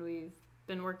 and we've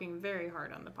been working very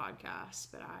hard on the podcast,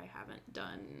 but I haven't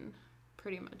done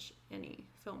pretty much any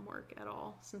film work at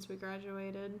all since we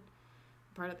graduated.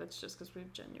 Part of that's just because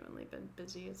we've genuinely been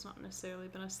busy. It's not necessarily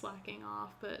been a slacking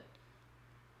off, but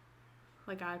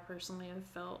like I personally have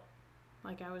felt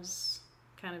like I was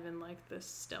kind of in like this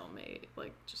stalemate,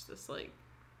 like just this like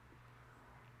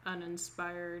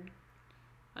uninspired,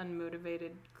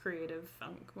 unmotivated creative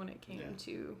funk when it came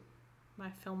to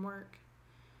my film work.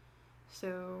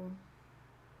 So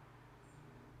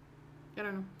I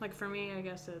don't know, like for me, I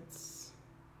guess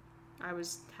I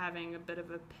was having a bit of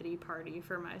a pity party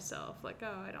for myself, like,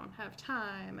 oh, I don't have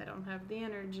time, I don't have the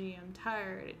energy, I'm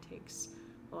tired, it takes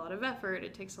a lot of effort,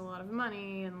 it takes a lot of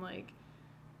money, and like,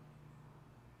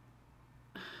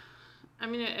 I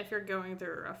mean, if you're going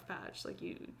through a rough patch, like,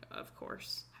 you of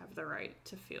course have the right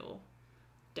to feel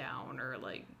down or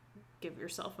like give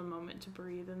yourself a moment to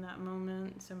breathe in that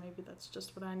moment. So maybe that's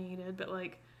just what I needed, but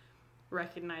like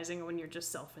recognizing when you're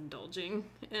just self-indulging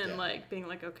and like being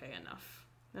like, okay, enough,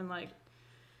 and like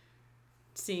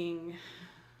seeing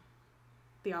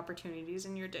the opportunities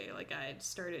in your day. Like I had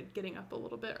started getting up a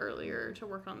little bit earlier to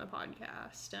work on the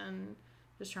podcast and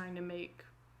just trying to make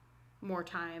more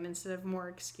time instead of more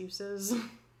excuses.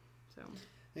 So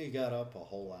you got up a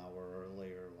whole hour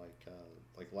earlier,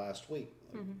 like last week.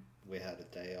 Like we had a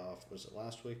day off. Was it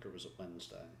last week or was it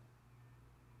Wednesday?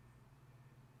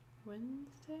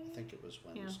 Wednesday? I think it was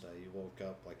Wednesday. Yeah. You woke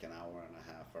up like an hour and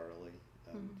a half early,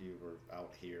 and you were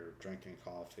out here drinking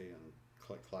coffee and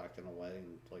click-clacking away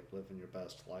and like living your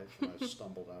best life. And I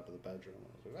stumbled out of the bedroom. I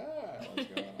was like, what's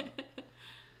going on?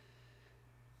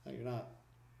 No, you're not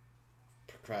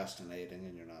procrastinating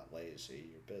and you're not lazy.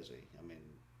 You're busy. I mean,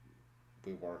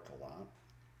 we work a lot.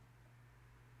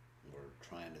 We're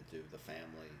trying to do the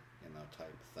family,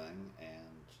 type thing,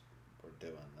 and we're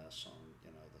doing this on,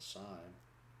 the side.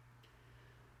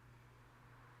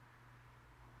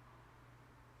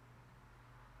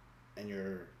 And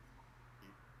you're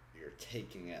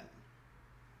taking in.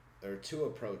 There are two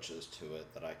approaches to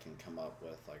it that I can come up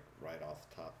with, like right off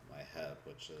the top of my head,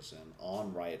 which is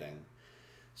on writing.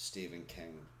 Stephen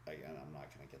King, again, I'm not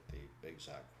going to get the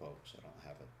exact quotes, I don't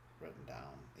have it written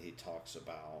down. He talks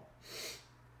about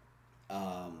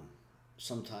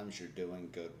sometimes you're doing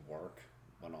good work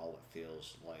when all it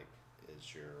feels like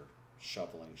is you're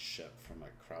shoveling shit from a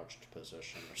crouched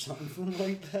position or something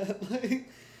like that. Like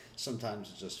sometimes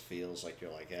it just feels like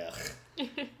you're like, ugh, and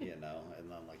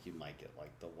then like you might get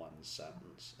like the one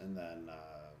sentence. And then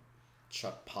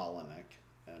Chuck Palahniuk,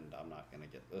 and I'm not going to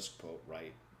get this quote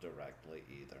right directly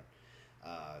either,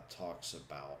 talks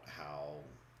about how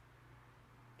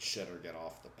shit or get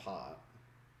off the pot.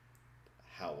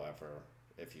 However,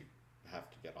 if you have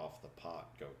to get off the pot,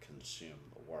 go consume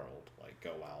the world. Like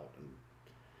go out and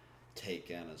take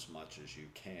in as much as you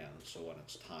can, so when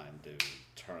it's time to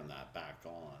turn that back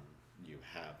on, you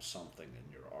have something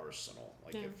in your arsenal.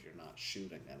 Like if you're not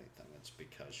shooting anything, it's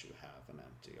because you have an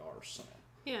empty arsenal.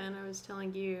 Yeah, and I was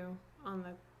telling you on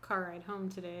the car ride home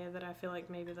today that I feel like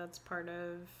maybe that's part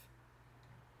of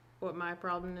what my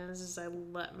problem is I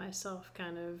let myself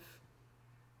kind of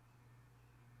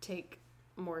take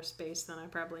more space than I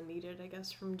probably needed, I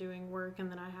guess, from doing work, and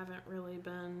then I haven't really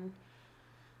been,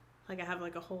 like, I have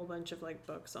like a whole bunch of like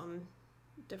books on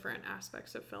different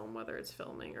aspects of film, whether it's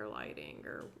filming or lighting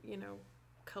or,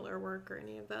 color work or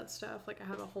any of that stuff. Like I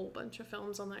have a whole bunch of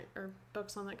films on that, or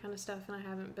books on that kind of stuff, and I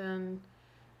haven't been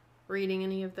reading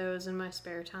any of those in my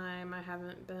spare time. I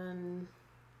haven't been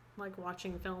like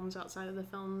watching films outside of the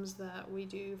films that we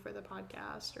do for the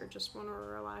podcast, or just when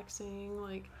we're relaxing.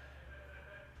 Like,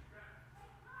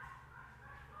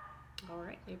 all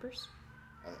right, neighbors.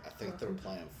 I think they're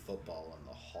playing football in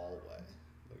the hallway.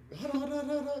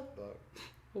 Like,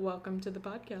 welcome to the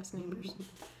podcast, neighbors.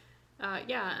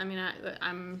 Yeah, I mean,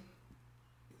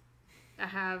 I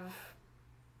have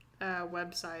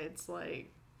websites like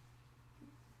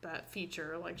that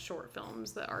feature like short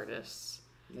films that artists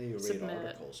you read submit.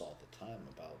 Articles all the time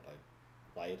about like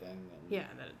lighting and yeah,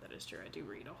 that is true. I do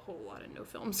read a whole lot of No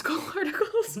Film School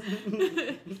articles.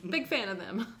 Big fan of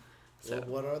them. So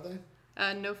well, what are they?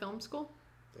 No Film School.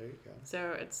 There you go.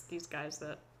 So it's these guys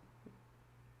that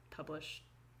publish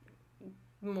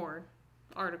more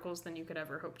articles than you could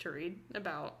ever hope to read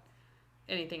about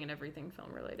anything and everything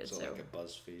film related. So like a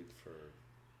BuzzFeed for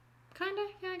Kinda,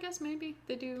 yeah, I guess maybe.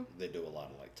 They do. They do a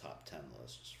lot of like top 10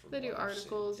 lists. From They do what I've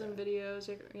articles seen, and videos,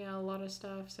 a lot of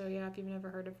stuff. So yeah, if you've never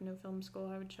heard of No Film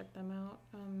School, I would check them out.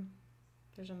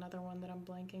 There's another one that I'm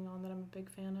blanking on that I'm a big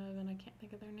fan of, and I can't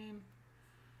think of their name.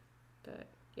 But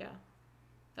yeah,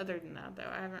 other than that, though,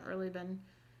 I haven't really been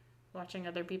watching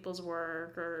other people's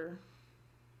work or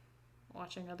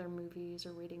watching other movies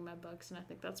or reading my books, and I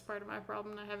think that's part of my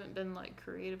problem. I haven't been like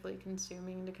creatively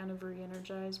consuming to kind of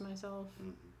re-energize myself.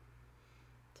 Mm-hmm.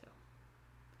 So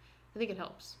I think it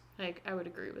helps. Like, I would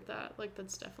agree with that. Like,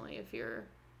 that's definitely, if you're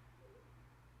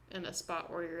in a spot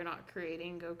where you're not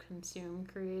creating, go consume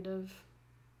creative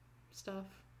stuff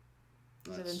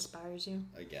because it inspires you.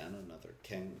 Again, another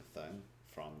King thing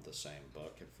from the same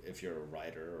book. If you're a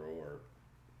writer or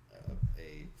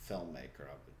a filmmaker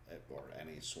or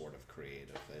any sort of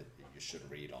creative, you should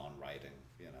read on writing.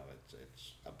 You know,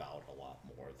 it's about a lot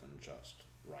more than just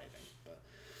writing, but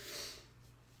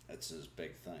it's his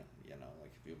big thing. You know,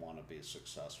 like if you want to be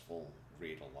successful,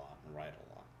 read a lot and write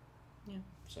a lot. Yeah.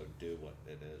 So do what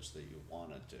it is that you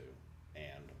want to do,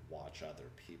 and watch other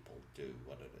people do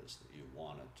what it is that you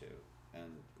want to do,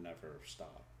 and never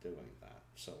stop doing that.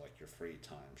 So like your free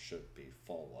time should be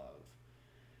full of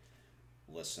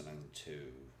listening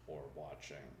to or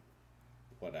watching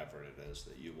whatever it is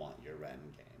that you want your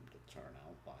end game to turn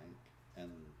out like,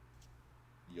 and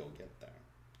you'll get there.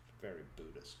 It's very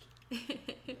Buddhist, you know,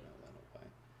 in a way.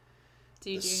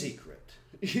 The secret.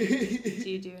 Do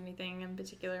you do anything in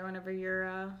particular whenever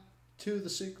you're To the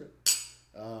secret.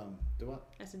 Do what?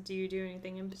 I said, do you do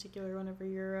anything in particular whenever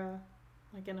you're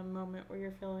like in a moment where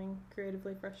you're feeling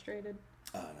creatively frustrated?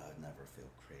 No, I never feel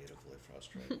creatively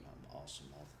frustrated. I'm awesome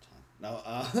all the time. No,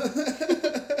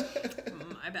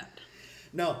 My bad.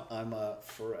 No, I'm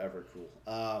forever cool.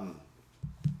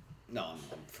 No, I'm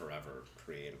forever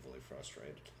creatively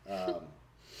frustrated.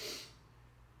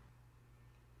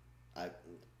 I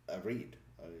read.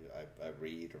 I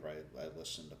read, or I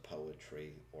listen to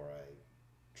poetry, or I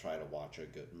try to watch a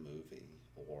good movie,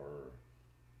 or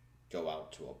go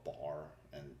out to a bar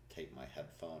and take my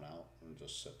headphone out and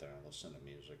just sit there and listen to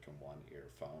music in one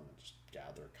earphone and just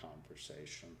gather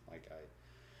conversation. Like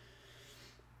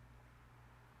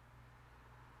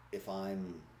if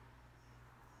I'm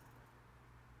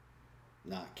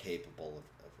not capable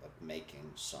of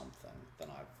making something, then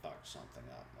I fuck something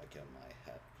up, like in my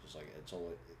head. Because like it's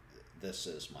always, this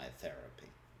is my therapy,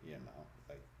 you know.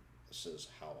 Like this is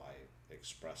how I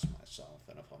express myself,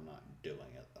 and if I'm not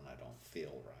doing it, then I don't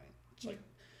feel right. It's like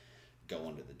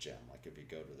going to the gym. Like if you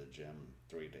go to the gym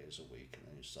 3 days a week and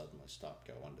then you suddenly stop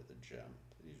going to the gym,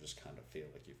 you just kind of feel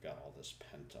like you've got all this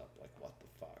pent up, like what the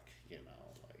fuck, you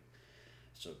know, like,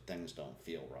 so things don't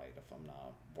feel right if I'm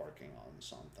not working on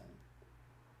something.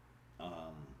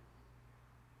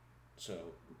 So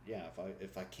yeah,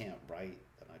 if I can't write,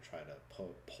 then I try to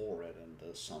pour it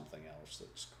into something else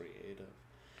that's creative.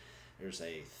 There's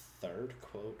a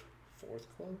fourth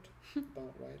quote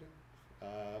about writing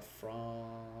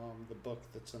from the book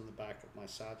that's in the back of my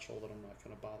satchel that I'm not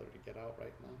going to bother to get out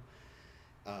right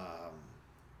now.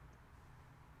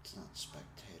 It's not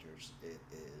Spectators, it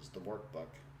is the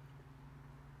Workbook.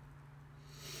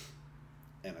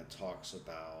 And it talks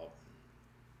about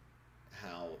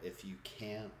how if you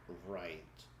can't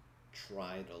write,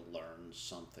 try to learn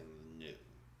something new,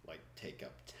 like take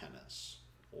up tennis,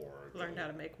 or learn how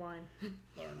to make wine.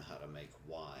 Learn how to make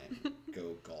wine,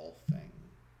 go golfing,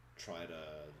 try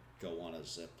to go on a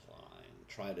zip line,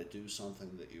 try to do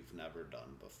something that you've never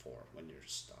done before when you're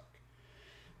stuck.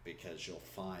 Because you'll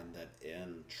find that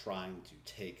in trying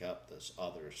to take up this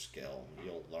other skill,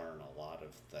 you'll learn a lot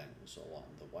of things along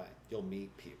the way. You'll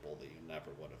meet people that you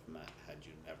never would have met had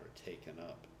you never taken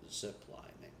up zip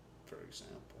lining, for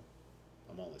example.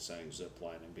 I'm only saying zip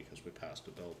lining because we passed a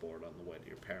billboard on the way to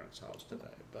your parents' house today.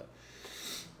 But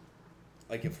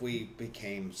like if we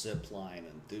became zip line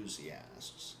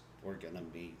enthusiasts, we're going to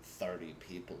meet 30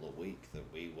 people a week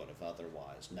that we would have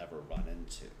otherwise never run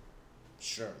into.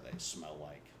 Sure, they smell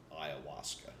like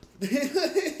ayahuasca.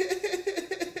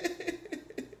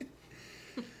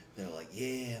 They're like,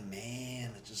 yeah,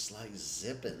 man, it's just like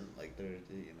zipping. Like they're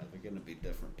going to be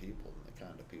different people than the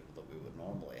kind of people that we would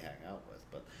normally hang out with.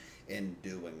 But in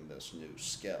doing this new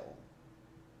skill,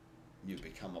 you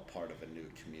become a part of a new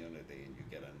community and you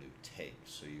get a new take.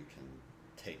 So you can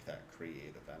take that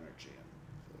creative energy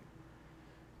and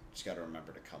just got to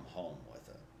remember to come home with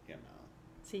it, you know.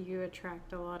 So you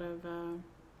attract a lot of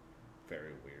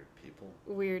very weird people.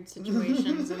 Weird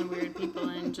situations and weird people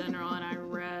in general. And I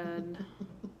read,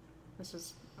 this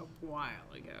was a while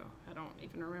ago, I don't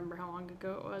even remember how long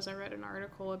ago it was, I read an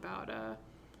article about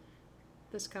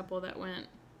this couple that went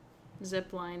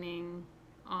ziplining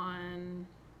on,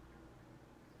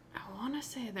 I want to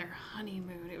say their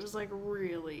honeymoon. It was like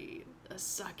really a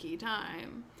sucky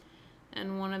time.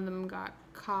 And one of them got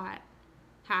caught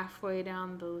halfway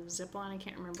down the zip line. I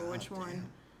can't remember which one.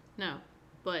 No,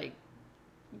 like,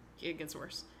 it gets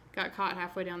worse. Got caught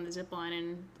halfway down the zip line,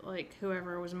 and like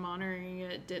whoever was monitoring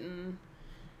it didn't,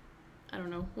 I don't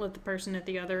know, let the person at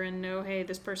the other end know, hey,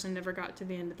 this person never got to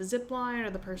the end of the zip line, or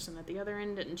the person at the other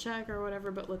end didn't check or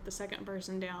whatever, but let the second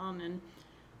person down, and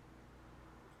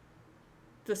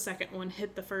the second one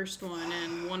hit the first one,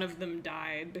 and one of them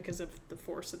died because of the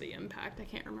force of the impact. I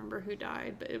can't remember who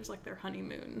died, but it was like their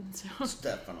honeymoon. So it's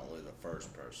definitely the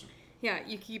first person. Yeah,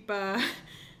 you keep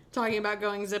talking about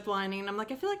going ziplining, and I'm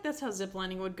like, I feel like that's how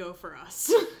ziplining would go for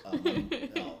us.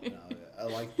 No, I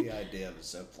like the idea of a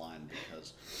zipline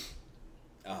because,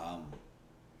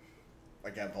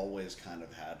 like, I've always kind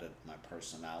of had it, my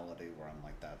personality where I'm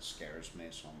like, that scares me,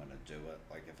 so I'm gonna do it.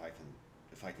 Like, if I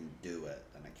can do it,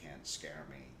 then it can't scare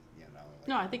me, you know. Like,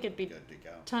 no, I think it'd be good to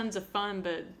go. Tons of fun,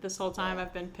 but this whole time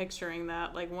I've been picturing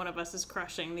that, like, one of us is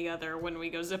crushing the other when we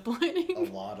go ziplining.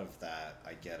 A lot of that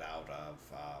I get out of,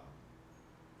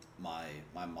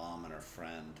 my mom and her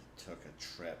friend took a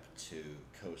trip to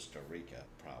Costa Rica,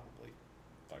 probably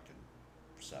fucking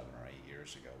 7 or 8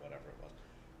 years ago, whatever it was.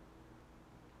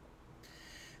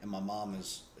 And my mom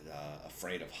is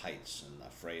afraid of heights and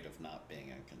afraid of not being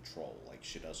in control. Like,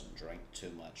 she doesn't drink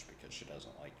too much because she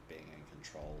doesn't like being in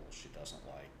control. She doesn't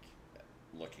like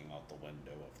looking out the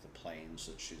window of the planes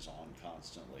that she's on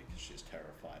constantly because she's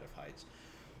terrified of heights.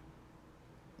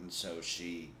 And so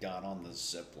she got on the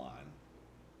zip line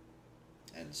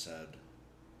and said,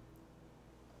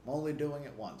 I'm only doing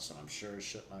it once, and I'm sure as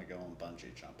shit not going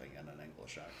bungee jumping in an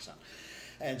English accent.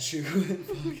 And she went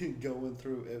fucking going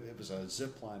through, it was a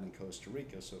zip line in Costa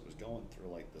Rica, so it was going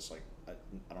through like this, like,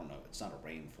 I don't know, it's not a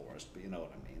rainforest, but you know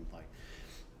what I mean, like,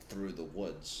 through the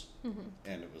woods. Mm-hmm.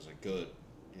 And it was a good,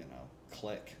 you know,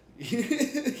 click.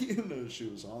 You know, she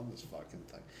was on this fucking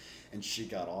thing. And she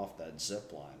got off that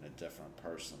zip line a different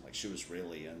person. Like, she was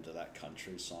really into that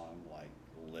country song, like,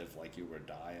 Live Like You Were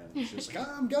Dying. She was like,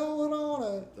 I'm going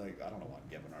on it. Like, I don't know why I'm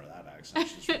giving her that accent.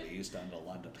 She's from the East End of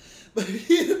London. But,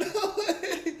 you know,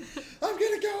 like, I'm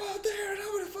going to go out there and I'm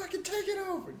going to fucking take it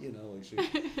over. You know, like, she...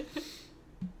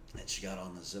 And she got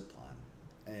on the zip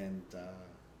line. And,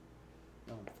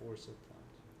 no, 4 zip lines.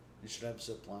 You should have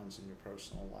zip lines in your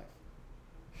personal life.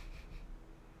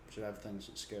 You should have things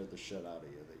that scare the shit out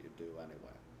of you that you do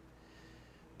anyway.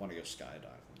 Want to go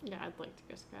skydiving? Yeah, I'd like to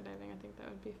go skydiving. I think that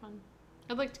would be fun.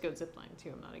 I'd like to go ziplining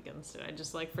too. I'm not against it. I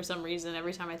just, like, for some reason,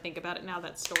 every time I think about it now,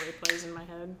 that story plays in my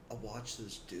head. I watched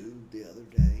this dude the other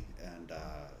day, and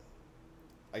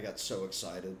I got so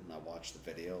excited, and I watched the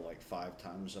video like 5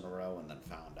 times in a row, and then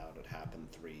found out it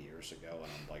happened 3 years ago, and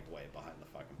I'm like way behind the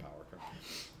fucking power curve.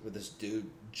 Where this dude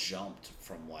jumped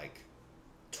from like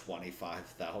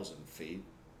 25,000 feet,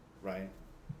 right?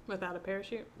 Without a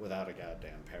parachute? Without a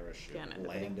goddamn parachute. Yeah,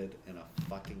 landed in a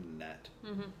fucking net.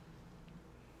 Mm-hmm.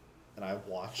 And I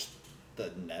watched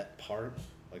the net part,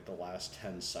 like the last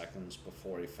 10 seconds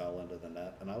before he fell into the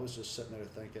net. And I was just sitting there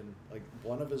thinking, like,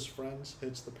 one of his friends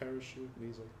hits the parachute and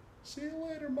he's like, see you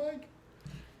later, Mike.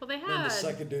 Well, they had... And the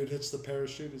second dude hits the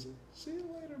parachute, he's like, see you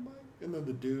later, Mike. And then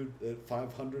the dude at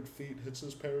 500 feet hits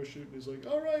his parachute and he's like,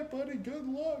 all right, buddy, good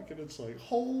luck. And it's like,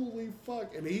 holy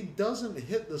fuck. And he doesn't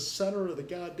hit the center of the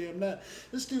goddamn net.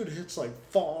 This dude hits like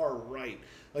far right.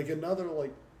 Like another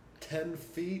like 10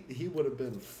 feet, he would have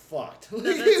been fucked. No,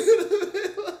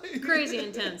 that's crazy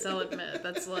intense, I'll admit.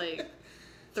 That's like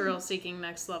thrill-seeking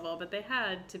next level. But they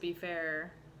had, to be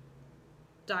fair,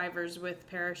 divers with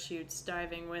parachutes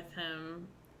diving with him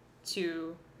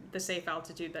to the safe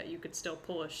altitude that you could still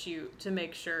pull a chute to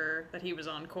make sure that he was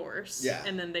on course. Yeah.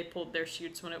 And then they pulled their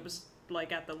chutes when it was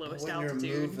like at the lowest when altitude.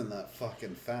 You're moving that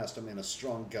fucking fast, I mean, a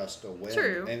strong gust of wind.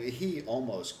 True. And he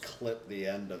almost clipped the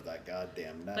end of that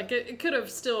goddamn net. Like, it could have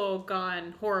still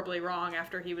gone horribly wrong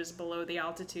after he was below the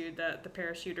altitude that the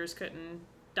parachuters couldn't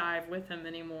dive with him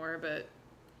anymore, but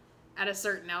at a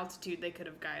certain altitude they could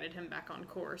have guided him back on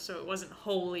course, so it wasn't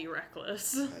wholly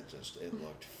reckless. It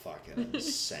looked fucking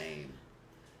insane.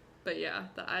 But yeah,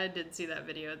 I did see that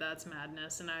video. That's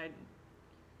madness, and I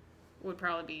would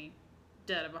probably be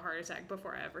dead of a heart attack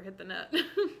before I ever hit the net.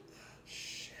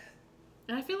 Shit.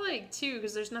 And I feel like, too,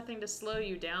 because there's nothing to slow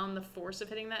you down, the force of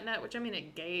hitting that net, which, I mean,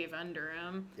 it gave under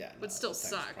him, would still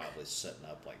suck. Probably sitting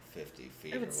up like 50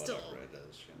 feet or whatever still, it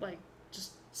is. You know? Like,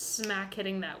 just smack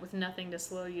hitting that with nothing to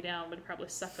slow you down would probably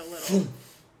suck a little.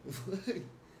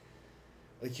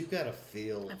 Like, you gotta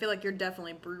feel... I feel like you're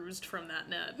definitely bruised from that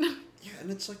net. Yeah,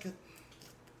 and it's like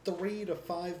 3 to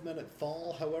 5 minute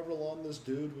fall, however long this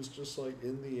dude was just like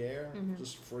in the air,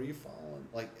 just free falling.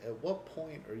 Like, at what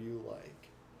point are you like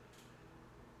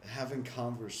having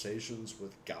conversations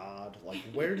with God? Like,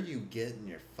 where do you get in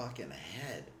your fucking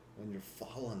head when you're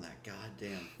falling that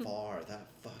goddamn far, that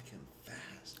fucking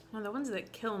fast? Well, the ones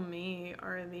that kill me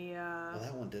are the. Well,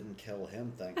 that one didn't kill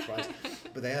him, thank Christ.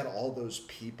 But they had all those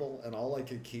people, and all I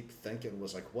could keep thinking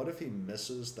was like, what if he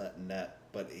misses that net,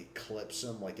 but he clips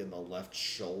him like in the left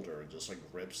shoulder and just like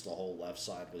rips the whole left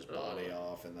side of his body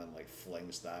off, and then like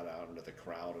flings that out into the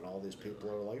crowd, and all these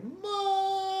people are like,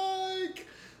 Mike.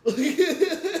 The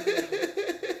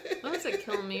ones that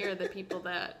kill me are the people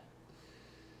that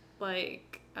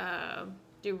like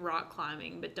do rock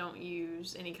climbing but don't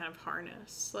use any kind of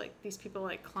harness. Like, these people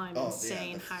like climb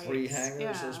insane heights. Free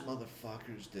hangers, those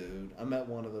motherfuckers, dude. I met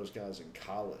one of those guys in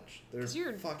college. They're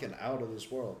fucking out of this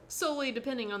world. Solely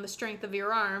depending on the strength of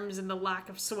your arms and the lack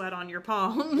of sweat on your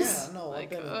palms. Yeah, no,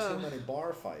 like, I've been in too many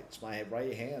bar fights. My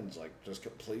right hand's like just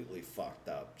completely fucked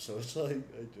up. So it's like,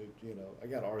 I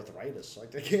got arthritis.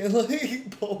 Like, I can't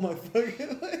like pull my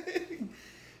fucking leg.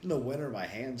 In the winter, my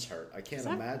hands hurt. I can't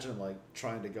imagine like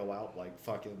trying to go out like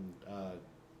fucking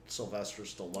Sylvester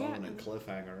Stallone and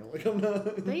Cliffhanger. Like, I'm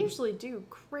not. They usually do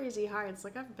crazy heights.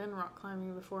 Like, I've been rock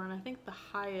climbing before, and I think the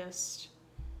highest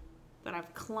that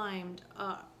I've climbed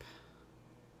up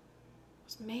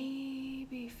was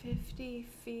maybe 50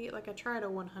 feet. Like, I tried a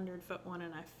 100-foot one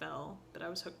and I fell, but I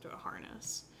was hooked to a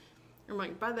harness. I'm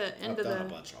like, by the end I've done a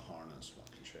bunch of harness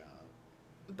fucking shit.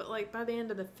 But, like, by the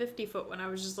end of the 50-foot one, I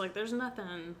was just like, there's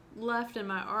nothing left in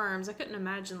my arms. I couldn't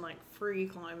imagine, like, free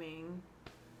climbing,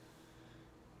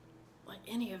 like,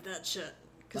 any of that shit.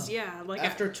 Because, like...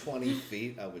 After 20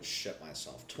 feet, I would shit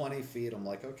myself. 20 feet, I'm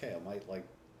like, okay, I might, like,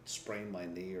 sprain my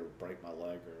knee or break my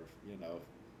leg or,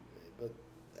 But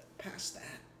past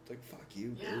that, like, fuck you,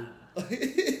 dude.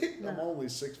 I'm only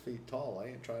 6 feet tall.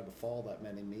 I ain't trying to fall that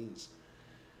many knees.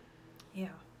 Yeah.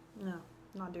 No,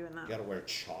 not doing that. You gotta wear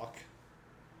chalk.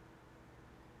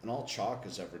 And all chalk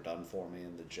has ever done for me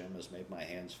in the gym has made my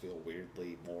hands feel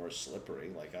weirdly more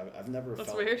slippery. Like, I've never felt...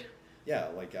 That's weird. Yeah,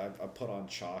 like, I put on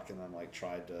chalk and then, like,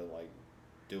 tried to, like,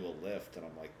 do a lift, and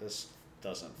I'm like, this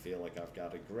doesn't feel like I've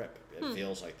got a grip. It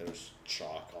feels like there's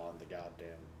chalk on the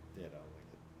goddamn, like,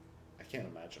 I can't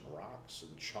imagine rocks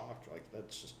and chalk. Like,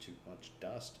 that's just too much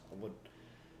dust.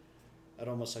 I'd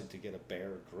almost like to get a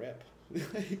bare grip.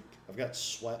 I've got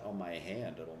sweat on my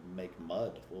hand. It'll make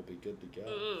mud. We'll be good to go.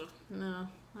 Ugh, no,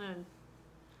 I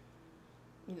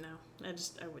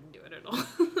wouldn't do it at all.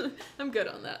 I'm good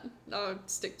on that. I'll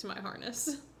stick to my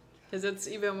harness. Because it's,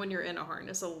 even when you're in a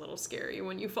harness, a little scary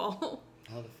when you fall.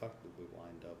 How the fuck did we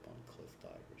wind up on cliff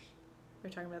divers? We're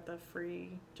talking about the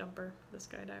free jumper, the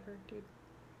skydiver, dude.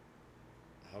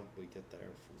 How did we get there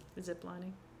from? Zip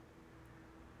lining.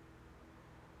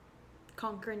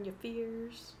 Conquering your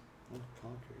fears. Oh,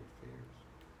 conquer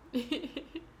your fears.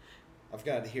 I've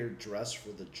got here, dress for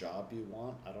the job you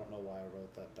want. I don't know why I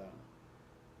wrote that down.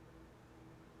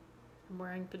 I'm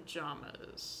wearing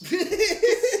pajamas.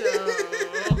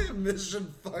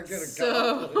 Mission fucking accomplished.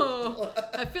 So,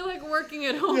 I feel like working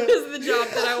at home is the job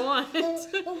that I want.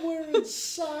 I'm wearing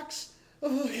socks.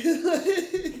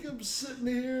 I'm sitting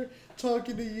here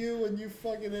talking to you and you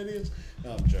fucking idiots.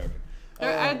 No, I'm joking.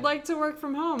 I'd like to work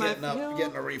from home. Getting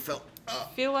a refill. I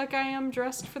feel like I am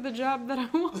dressed for the job that I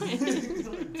want.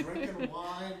 Drinking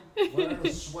wine, wearing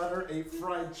a sweater, ate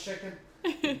fried chicken.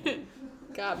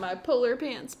 Got my polar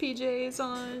pants PJs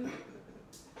on.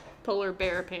 Polar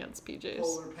bear pants PJs.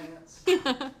 Polar pants?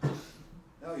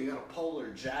 No, you got a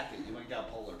polar jacket. You ain't got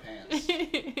polar pants.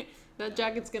 That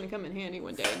jacket's going to come in handy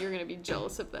one day, and you're going to be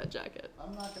jealous of that jacket.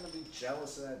 I'm not going to be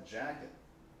jealous of that jacket.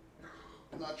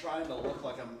 I'm not trying to look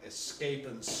like I'm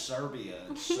escaping Serbia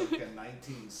in circa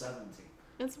 1917.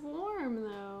 It's warm,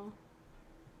 though.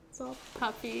 It's all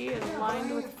puffy and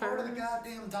lined with fur. Part of the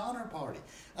goddamn Donner Party.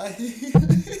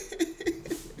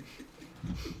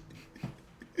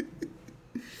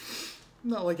 I'm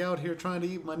not like out here trying to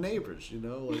eat my neighbors,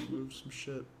 like move some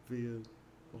shit via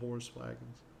the horse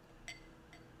wagons.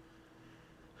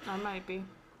 I might be.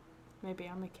 Maybe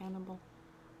I'm a cannibal.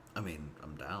 I mean,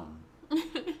 I'm down.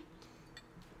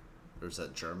 There's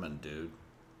that German dude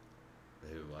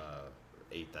who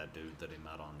ate that dude that he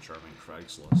met on German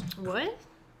Craigslist. What?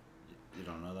 You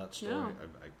don't know that story? No.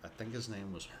 I think his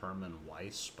name was Herman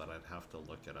Weiss, but I'd have to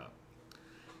look it up.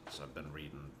 So I've been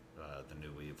reading The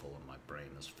New Evil, and my brain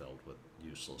is filled with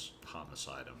useless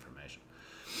homicide information.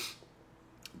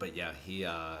 But yeah,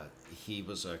 he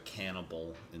was a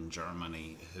cannibal in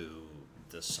Germany who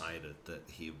decided that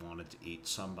he wanted to eat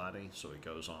somebody, so he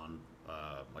goes on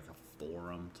like a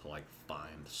forum to like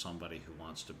find somebody who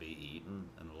wants to be eaten,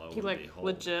 and lo He and like behold,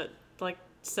 legit like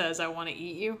says, "I want to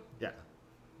eat you." yeah,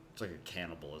 it's like a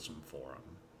cannibalism forum,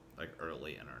 like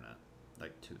early internet,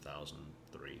 like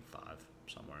 2003, 5,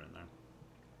 somewhere in there.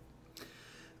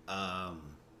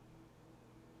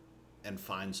 And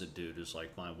finds a dude who's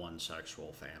like, my one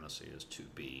sexual fantasy is to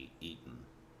be eaten.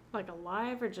 Like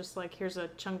alive or just like, here's a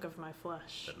chunk of my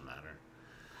flesh. Didn't matter.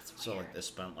 That's weird. So like they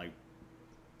spent like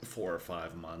 4 or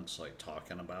 5 months like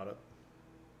talking about it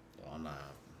on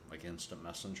like instant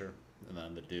messenger, and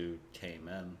then the dude came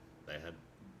in. They had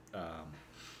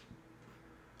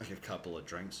like a couple of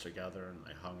drinks together, and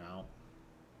they hung out.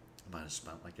 Might have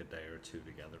spent like a day or two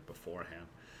together beforehand,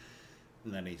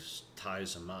 and then he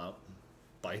ties him up,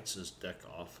 bites his dick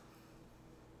off,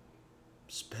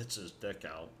 spits his dick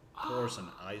out, pours an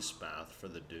ice bath for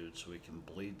the dude so he can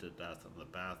bleed to death in the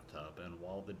bathtub, and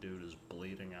while the dude is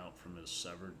bleeding out from his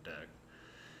severed dick,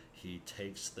 he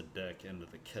takes the dick into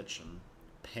the kitchen,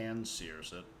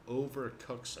 pan-sears it,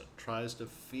 overcooks it, tries to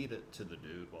feed it to the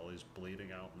dude while he's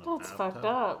bleeding out in the That's bathtub. fucked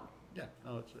up. Yeah,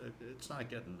 no, it's not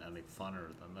getting any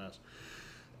funner than this.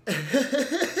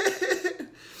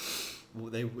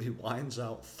 He winds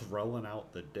out throwing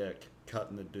out the dick,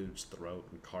 cutting the dude's throat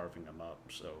and carving him up.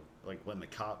 So, like, when the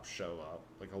cops show up,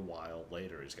 like a while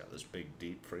later, he's got this big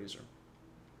deep freezer.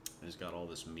 And he's got all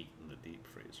this meat in the deep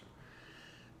freezer.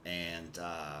 And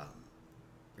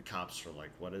the cops are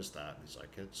like, what is that? And he's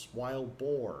like, it's wild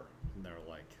boar. And they're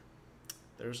like,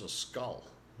 there's a skull.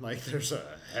 Like, there's a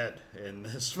head in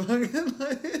this fucking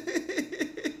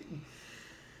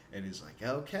And he's like,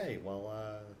 okay, well,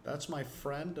 that's my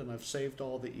friend, and I've saved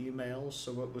all the emails,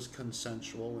 so it was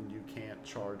consensual, and you can't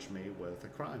charge me with a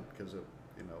crime, because it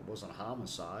wasn't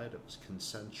homicide, it was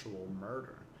consensual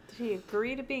murder. Did he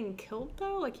agree to being killed,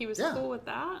 though? Like, he was cool with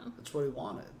that? That's what he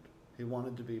wanted. He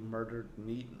wanted to be murdered and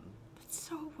eaten. That's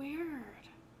so weird.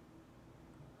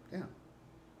 Yeah.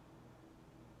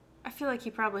 I feel like he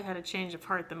probably had a change of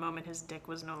heart the moment his dick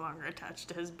was no longer attached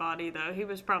to his body, though. He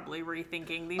was probably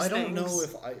rethinking these things. I don't know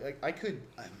if I could...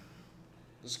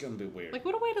 This is going to be weird. Like,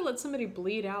 what a way to let somebody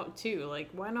bleed out, too. Like,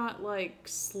 why not, like,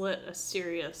 slit a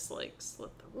serious, like, slit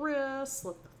the wrist,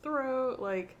 slit the throat,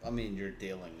 like... I mean, you're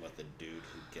dealing with a dude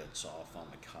who gets off on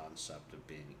the concept of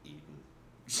being eaten.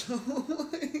 So,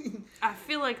 like, I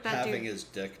feel like that having his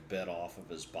dick bit off of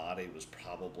his body was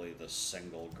probably the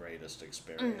single greatest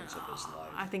experience of his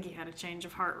life. I think he had a change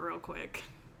of heart real quick.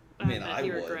 I mean,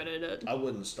 he regretted it. I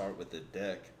wouldn't start with the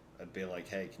dick. I'd be like,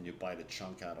 hey, can you bite a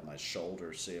chunk out of my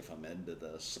shoulder, see if I'm into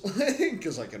this?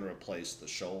 Because I can replace the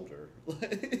shoulder.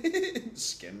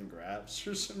 Skin grafts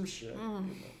or some shit.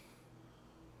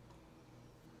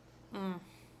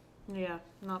 Yeah,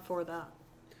 not for that.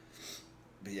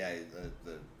 But yeah,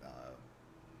 the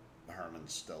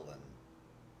Herman's still in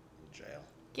jail.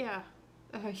 Yeah.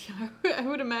 I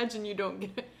would imagine you don't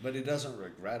get it. But he doesn't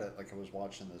regret it. Like, I was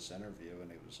watching this interview, and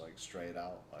he was like straight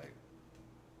out like,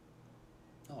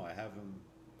 oh, I have him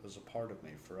as a part of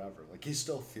me forever. Like, he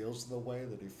still feels the way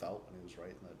that he felt when he was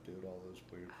writing that dude all those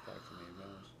weird fucking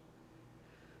emails.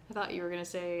 I thought you were going to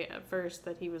say at first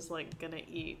that he was, like, going to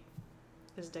eat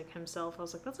his dick himself. I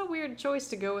was like, that's a weird choice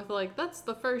to go with. Like, that's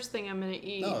the first thing I'm going to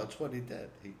eat. No, that's what he did.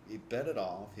 He bit it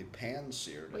off. He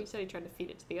pan-seared it. Well, you said he tried to feed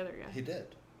it to the other guy. He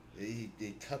did.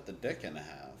 He cut the dick in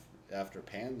half after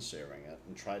pan-searing it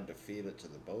and tried to feed it to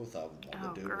the both of them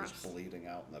while the dude was bleeding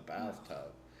out in the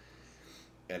bathtub.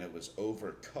 And it was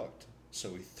overcooked, so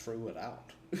he threw it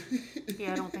out.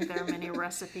 Yeah, I don't think there are many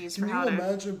recipes for how to Can you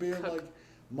imagine being like,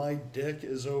 my dick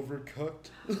is overcooked?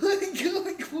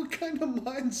 like, what kind of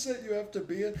mindset you have to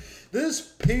be in? This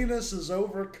penis is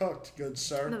overcooked, good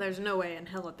sir. No, there's no way in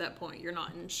hell at that point. You're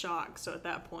not in shock, so at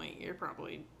that point, you're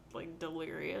probably, like,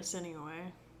 delirious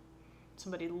anyway.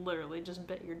 Somebody literally just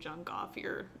bit your junk off.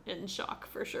 You're in shock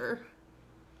for sure.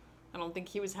 I don't think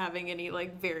he was having any,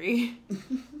 like, very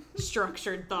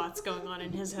structured thoughts going on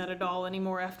in his head at all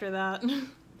anymore after that. Me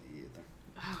either.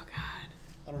 Oh, God.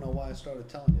 I don't know why I started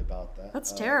telling you about that.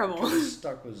 That's terrible. I was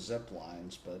stuck with zip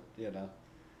lines, but, you know.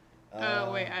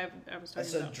 Oh, wait, I was talking I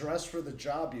said about... dress for the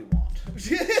job you want.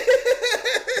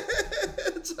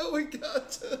 That's how we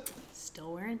got to...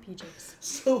 Still wearing PJs.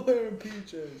 Still wearing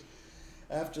PJs.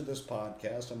 After this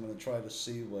podcast, I'm going to try to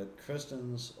see what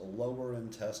Kristen's lower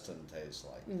intestine tastes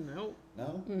like. Nope.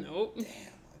 No? Nope. Damn,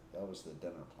 that was the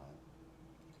dinner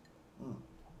plan.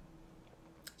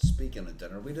 Speaking of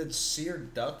dinner, we did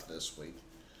seared duck this week.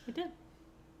 We did.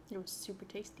 It was super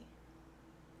tasty.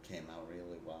 Came out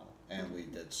really well. And we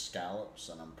did scallops,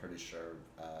 and I'm pretty sure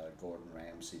Gordon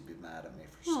Ramsay'd be mad at me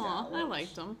for scallops. Aw, I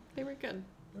liked them. They were good.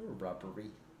 They were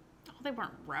rubbery. Oh, they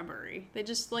weren't rubbery. They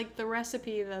just, like, the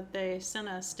recipe that they sent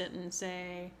us didn't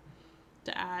say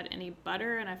to add any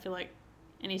butter, and I feel like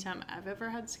anytime I've ever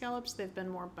had scallops, they've been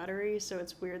more buttery, so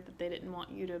it's weird that they didn't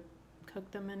want you to cook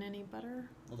them in any butter.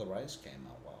 Well, the rice came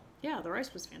out well. Yeah, the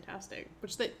rice was fantastic,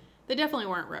 which they definitely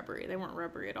weren't rubbery. They weren't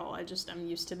rubbery at all. I'm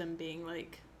used to them being,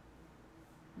 like,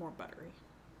 more buttery.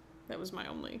 That was my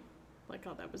only, like,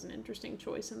 oh, that was an interesting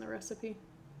choice in the recipe.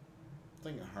 I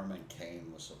think Herman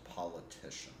Cain was a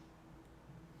politician.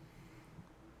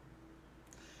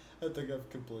 I think I've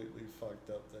completely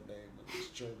fucked up the name of this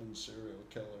German serial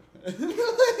killer.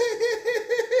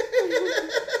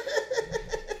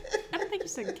 I don't think you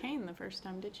said Cain the first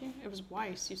time, did you? It was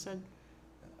Weiss. You said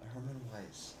Herman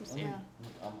Weiss. Yeah.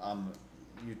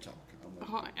 You talk.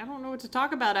 I don't know what to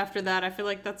talk about after that. I feel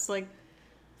like that's like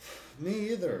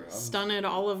me either. Stunted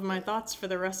all of my thoughts for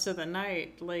the rest of the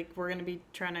night. Like, we're going to be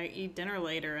trying to eat dinner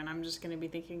later, and I'm just going to be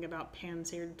thinking about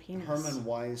pan-seared penis. Herman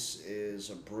Weiss is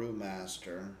a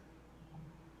brewmaster.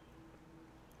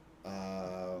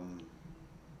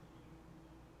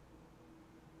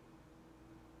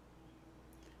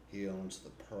 He owns the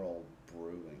Pearl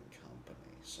Brewing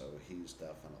Company, so he's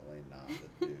definitely not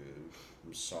the dude.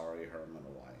 I'm sorry, Herman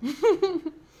Weiss.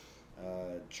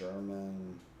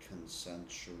 German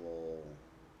consensual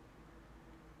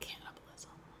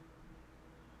cannibalism.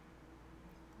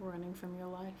 Running from your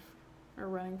life. Or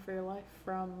running for your life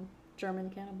from German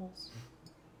cannibals.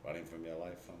 Running from your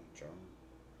life from German?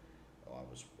 Oh, I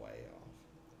was way off.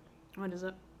 What is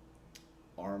it?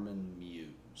 Armin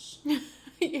Muse.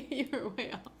 You were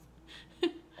way off.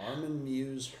 Armin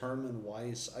Muse, Herman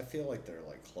Weiss. I feel like they're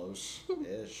like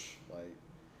close-ish.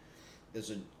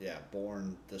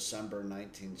 Born December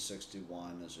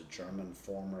 1961 as a German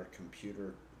former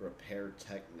computer repair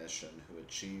technician who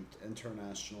achieved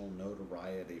international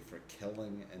notoriety for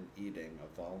killing and eating a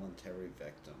voluntary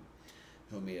victim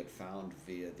whom he had found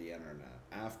via the internet.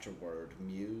 Afterward,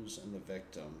 Muse and the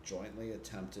victim jointly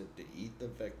attempted to eat the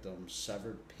victim's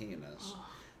severed penis. Oh.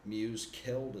 Muse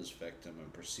killed his victim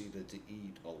and proceeded to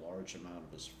eat a large amount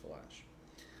of his flesh.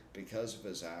 Because of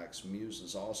his acts, Muse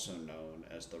is also known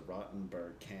as the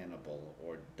Rottenburg Cannibal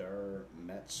or Der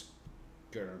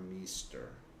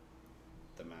Metzgermeister,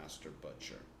 the Master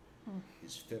Butcher.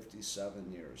 He's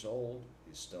 57 years old.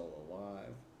 He's still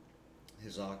alive.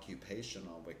 His occupation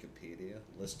on Wikipedia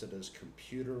listed as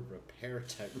computer repair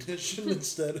technician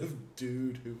instead of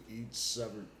dude who eats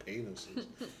severed penises.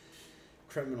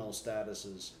 Criminal status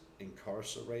is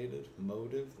incarcerated.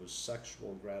 Motive was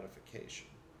sexual gratification.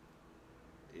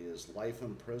 He is life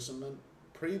imprisonment.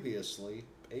 Previously,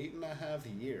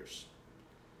 8.5 years.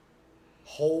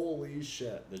 Holy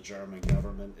shit, the German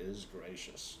government is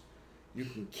gracious. You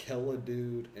can kill a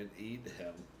dude and eat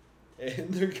him. And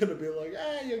they're going to be like,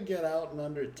 you'll get out in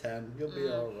under 10. You'll be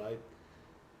all right.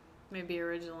 Maybe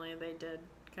originally they did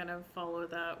kind of follow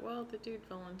that. Well, the dude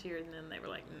volunteered, and then they were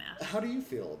like, nah. How do you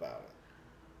feel about it?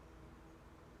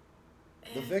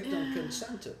 The victim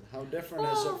consented. How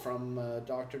different is it from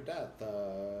Dr. Death?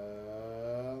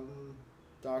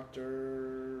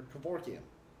 Dr. Kevorkian.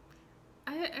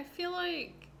 I feel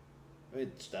like...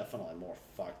 It's definitely more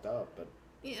fucked up, but...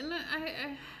 Yeah, and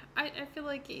I feel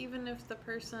like even if the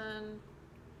person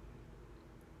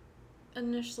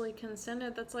initially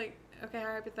consented, that's like, okay,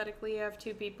 hypothetically you have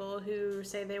two people who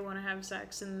say they want to have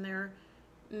sex and they're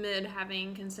mid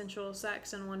having consensual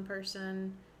sex, and one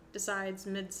person decides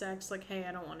mid-sex, like, hey,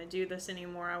 I don't want to do this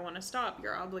anymore, I want to stop.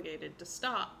 You're obligated to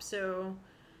stop. So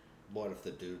what if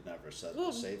the dude never said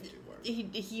the safety word?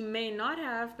 He may not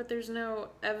have, but there's no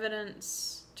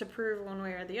evidence to prove one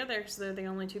way or the other, because they're the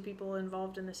only two people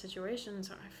involved in the situation.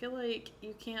 So I feel like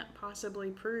you can't possibly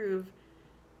prove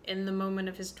in the moment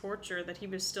of his torture that he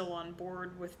was still on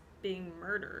board with being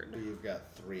murdered. You've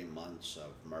got 3 months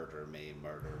of murder me,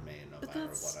 no matter what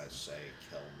I say,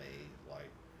 kill me, like...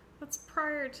 That's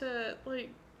prior to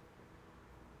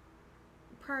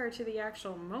the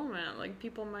actual moment. Like,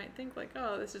 people might think, like,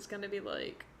 oh, this is going to be,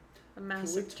 like, a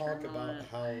massive Can we talk about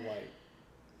how, like,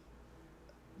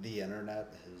 the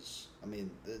internet has... I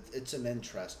mean, it's an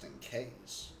interesting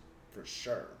case, for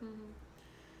sure. Mm-hmm.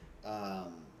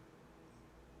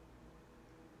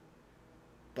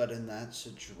 But in that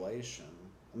situation,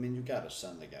 I mean, you got to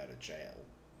send the guy to jail,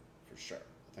 for sure.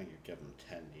 I think you give him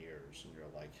 10 years, and you're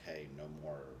like, hey, no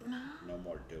more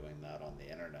doing that on the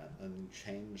internet, and you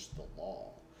change the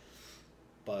law.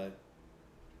 But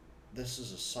this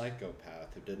is a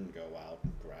psychopath who didn't go out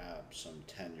and grab some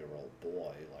 10-year-old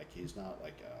boy. Like, he's not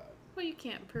like a... Well, you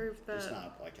can't prove that... He's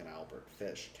not like an Albert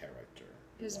Fish character.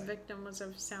 His victim was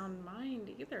of sound mind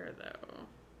either, though.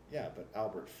 Yeah, but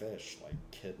Albert Fish, like,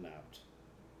 kidnapped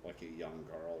like a young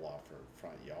girl off her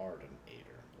front yard and ate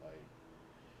her. Like,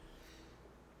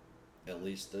 at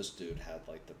least this dude had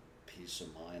like the peace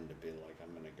of mind to be like,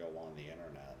 I'm gonna go on the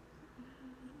internet,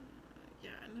 Yeah,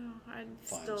 no, I'd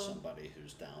find still somebody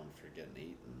who's down for getting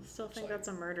eaten. still It's think like, that's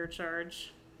a murder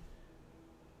charge.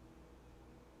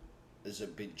 is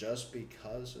it just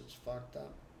because it's fucked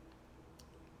up?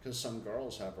 Because some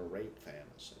girls have a rape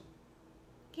fantasy.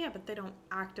 Yeah, but they don't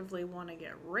actively want to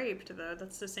get raped, though.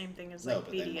 That's the same thing as No, like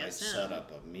but BDSM. they might set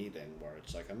up a meeting where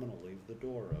it's like, I'm going to leave the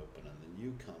door open and then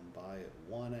you come by at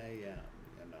 1 a.m.,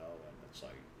 you know, and it's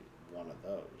like one of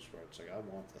those where it's like, I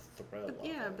want the thrill of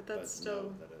yeah, it, but that's still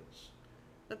know that it's...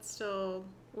 that's still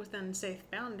within safe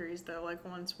boundaries, though. Like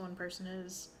once one person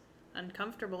is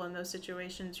uncomfortable in those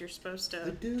situations, you're supposed The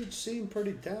to. dude seemed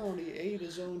pretty down. He ate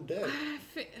his own dick.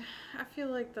 I feel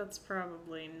like that's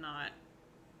probably not.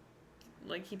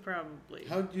 Like he probably.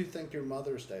 How do you think your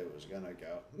Mother's Day was going to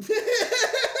go?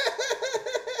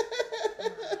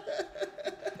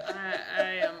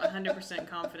 I am 100%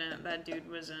 confident that dude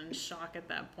was in shock at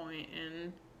that point,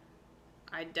 and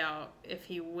I doubt if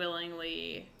he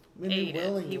willingly I mean, he ate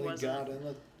willingly it. He wasn't. got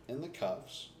in the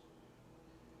cuffs,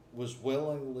 was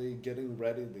willingly getting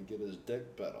ready to get his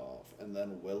dick bit off, and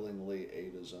then willingly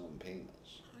ate his own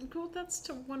penis. Well, that's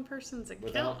to one person's account,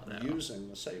 Without though. using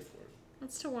the safe word.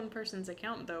 That's to one person's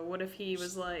account, though. What if he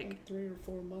was like 3 or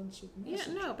 4 months of yeah,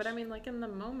 messages. no, but I mean, like in the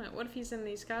moment, what if he's in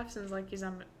these cuffs and like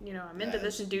I'm into Yeah,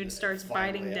 this, and dude starts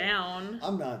finally, biting down.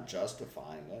 I'm not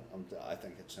justifying it. I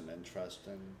think it's an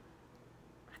interesting...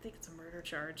 I think it's a murder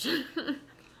charge.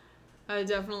 I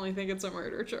definitely think it's a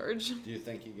murder charge. Do you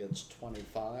think he gets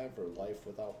 25 or life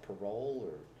without parole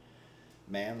or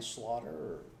manslaughter,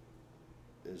 or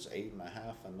is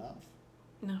 8.5 enough?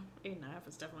 No, 8.5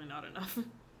 is definitely not enough.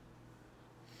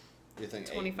 Do you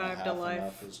think 25 8.5 to life.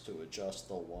 enough is to adjust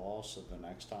the law so the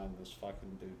next time this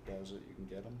fucking dude does it, you can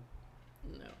get him?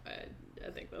 No, I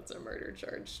think that's a murder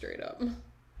charge straight up.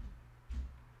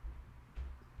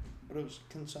 But it was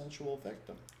a consensual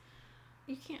victim.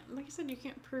 You can't, like I said, you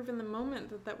can't prove in the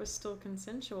moment that was still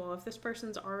consensual. If this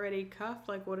person's already cuffed,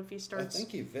 like what if he starts... I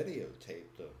think he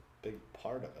videotaped a big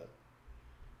part of it.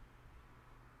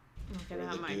 Okay, Where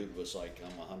that the might... dude was like,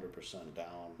 I'm 100%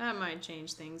 down. That might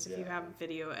change things if you Yeah. have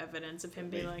video evidence of him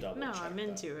Let being me like, double no, check I'm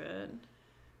into it.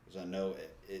 Because I know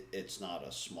it's not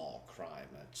a small crime.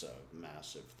 It's a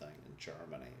massive thing in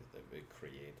Germany that they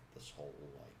created this whole,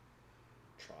 like,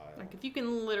 trial. Like, if you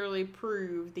can literally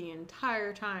prove the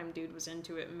entire time dude was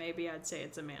into it, maybe I'd say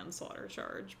it's a manslaughter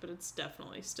charge, but it's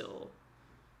definitely still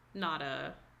not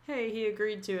a, hey, he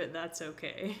agreed to it, that's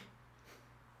okay.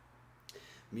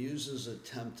 Muse has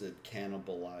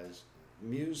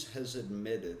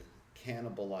admitted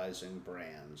cannibalizing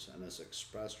brands and has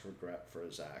expressed regret for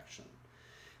his action.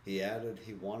 He added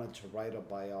he wanted to write a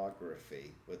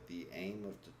biography with the aim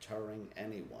of deterring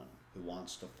anyone who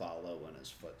wants to follow in his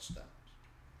footsteps.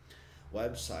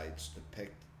 Websites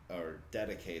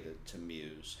dedicated to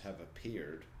Muse have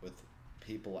appeared with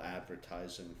people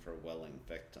advertising for willing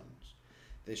victims.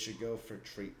 They should go for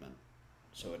treatment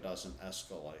so it doesn't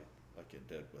escalate like it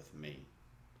did with me,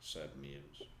 said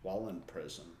Muse. While in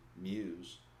prison,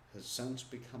 Muse has since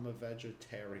become a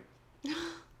vegetarian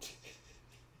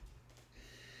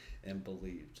and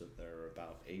believes that there are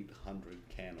about 800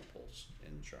 cannibals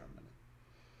in Germany.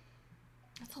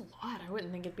 That's a lot. I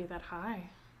wouldn't think it'd be that high.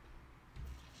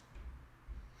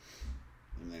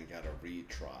 And they got a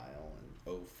retrial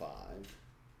in 2005.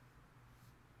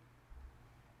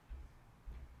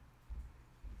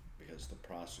 Because the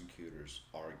prosecutors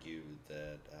argued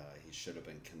that he should have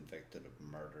been convicted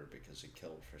of murder because he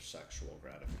killed for sexual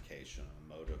gratification,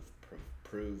 a motive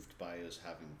proved by his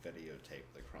having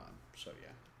videotaped the crime. So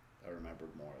yeah, I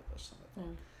remembered more of this than I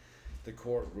thought. The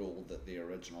court ruled that the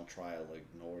original trial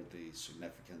ignored the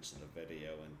significance of the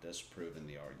video and disproving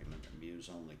the argument that Muse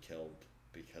only killed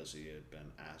because he had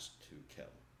been asked to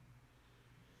kill.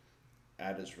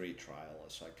 At his retrial, a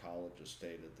psychologist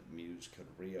stated that Muse could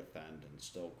reoffend and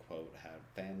still, quote, have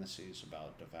fantasies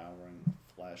about devouring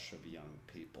the flesh of young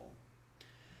people.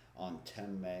 On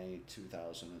 10 May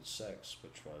 2006,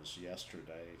 which was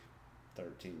yesterday,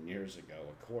 13 years ago,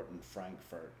 a court in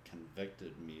Frankfurt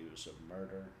convicted Muse of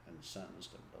murder and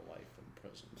sentenced him to life in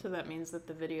prison. So that means that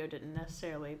the video didn't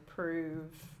necessarily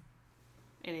prove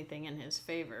anything in his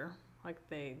favor. Like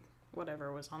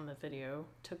whatever was on the video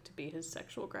took to be his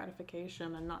sexual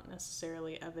gratification and not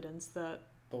necessarily evidence that...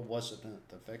 But wasn't it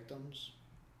the victims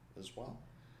as well?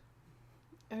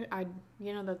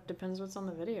 That depends what's on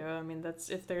the video. I mean, that's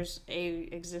if there's a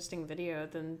existing video,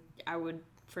 then I would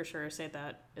for sure say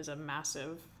that is a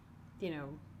massive,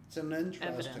 It's an interesting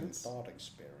evidence. thought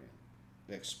experiment.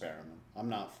 experiment. I'm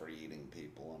not for eating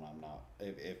people, and I'm not.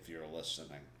 If you're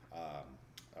listening, I'm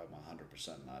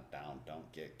 100% not down.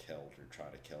 Don't get killed or try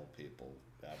to kill people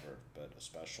ever, but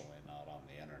especially not on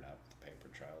the internet with the paper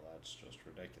trail. That's just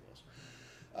ridiculous.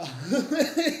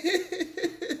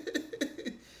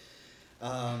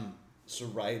 So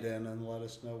write in and let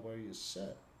us know where you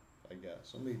sit, I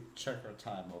guess. Let me check our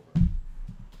time over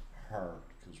her,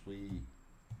 because we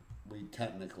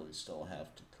technically still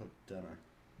have to cook dinner.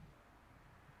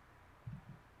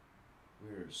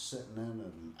 We're sitting in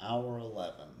at an hour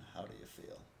 11. How do you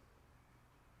feel?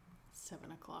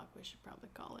 7 o'clock. We should probably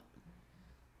call it.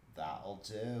 That'll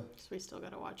do. So we still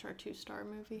got to watch our 2-star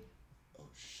movie. Oh,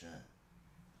 shit.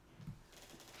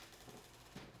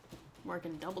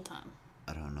 Working double time.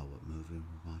 I don't know what movie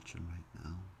we're watching right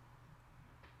now,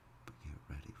 but get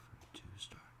ready for a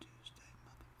 2-star Tuesday,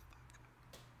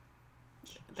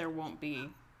 motherfucker. There won't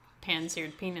be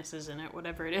pan-seared penises in it,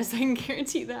 whatever it is. I can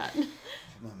guarantee that. I'm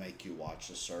gonna make you watch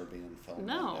a Serbian film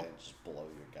No. one day and just blow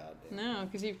your goddamn. No,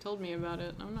 because you've told me about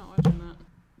it. I'm not watching that.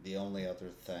 The only other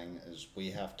thing is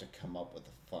we have to come up with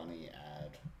a funny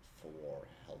ad for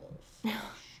HelloFresh.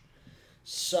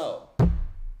 So,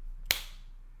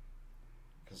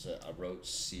 because I wrote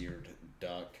seared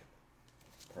duck,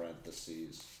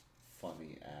 parentheses,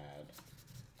 funny ad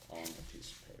on the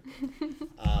piece of paper.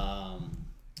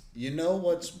 You know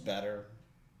what's better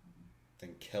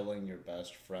than killing your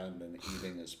best friend and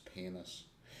eating his penis?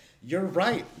 You're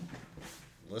right,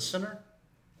 listener.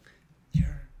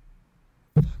 You're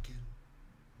fucking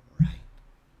right.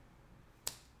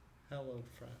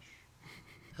 HelloFresh.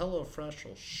 HelloFresh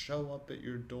will show up at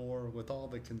your door with all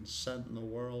the consent in the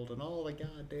world and all the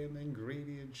goddamn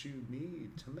ingredients you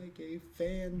need to make a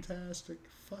fantastic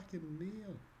fucking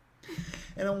meal.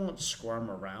 And I won't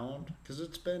squirm around, because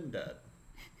it's been dead.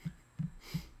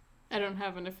 I don't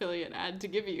have an affiliate ad to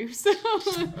give you, so.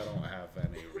 I don't have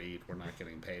any read. We're not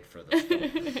getting paid for this.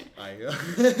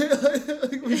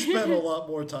 We spent a lot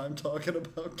more time talking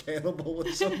about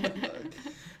cannibalism.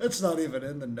 It's not even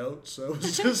in the notes, so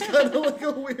it's just kind of like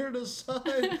a weird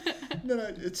aside. And then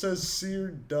it says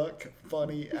seared duck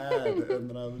funny ad, and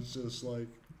then I was just like,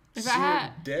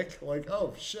 seared dick? Like,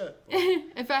 oh shit.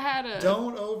 If I had a.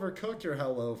 Don't overcook your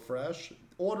HelloFresh.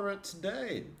 Order it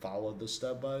today. Follow the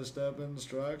step-by-step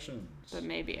instructions. But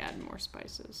maybe add more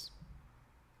spices.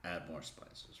 Add more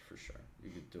spices, for sure.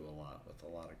 You could do a lot with a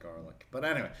lot of garlic. But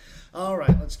anyway, all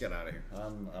right, let's get out of here.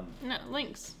 No,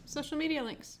 links. Social media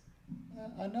links.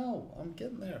 I know. I'm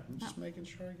getting there. I'm just making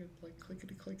sure I get, like,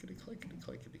 clickety.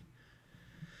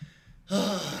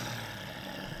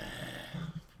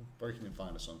 Where can you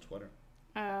find us on Twitter?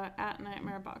 At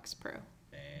NightmareBoxPro.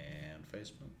 And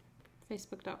Facebook.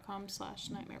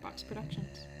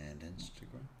 Facebook.com/NightmareBoxProductions. And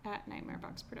Instagram. At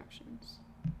NightmareBoxProductions.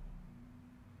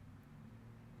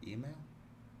 Email.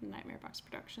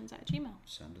 NightmareBoxProductions@gmail.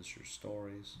 Send us your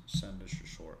stories. Send us your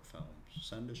short films.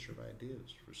 Send us your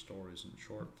ideas for stories and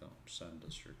short films. Send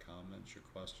us your comments, your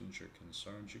questions, your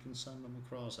concerns. You can send them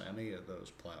across any of those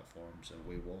platforms, and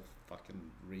we will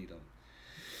fucking read them.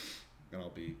 And I'll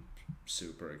be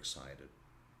super excited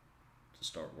to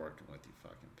start working with you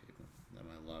fucking people. And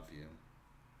I love you.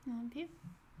 I love you.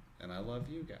 And I love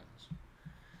you guys.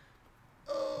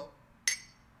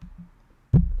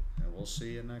 And we'll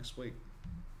see you next week.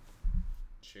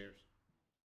 Cheers.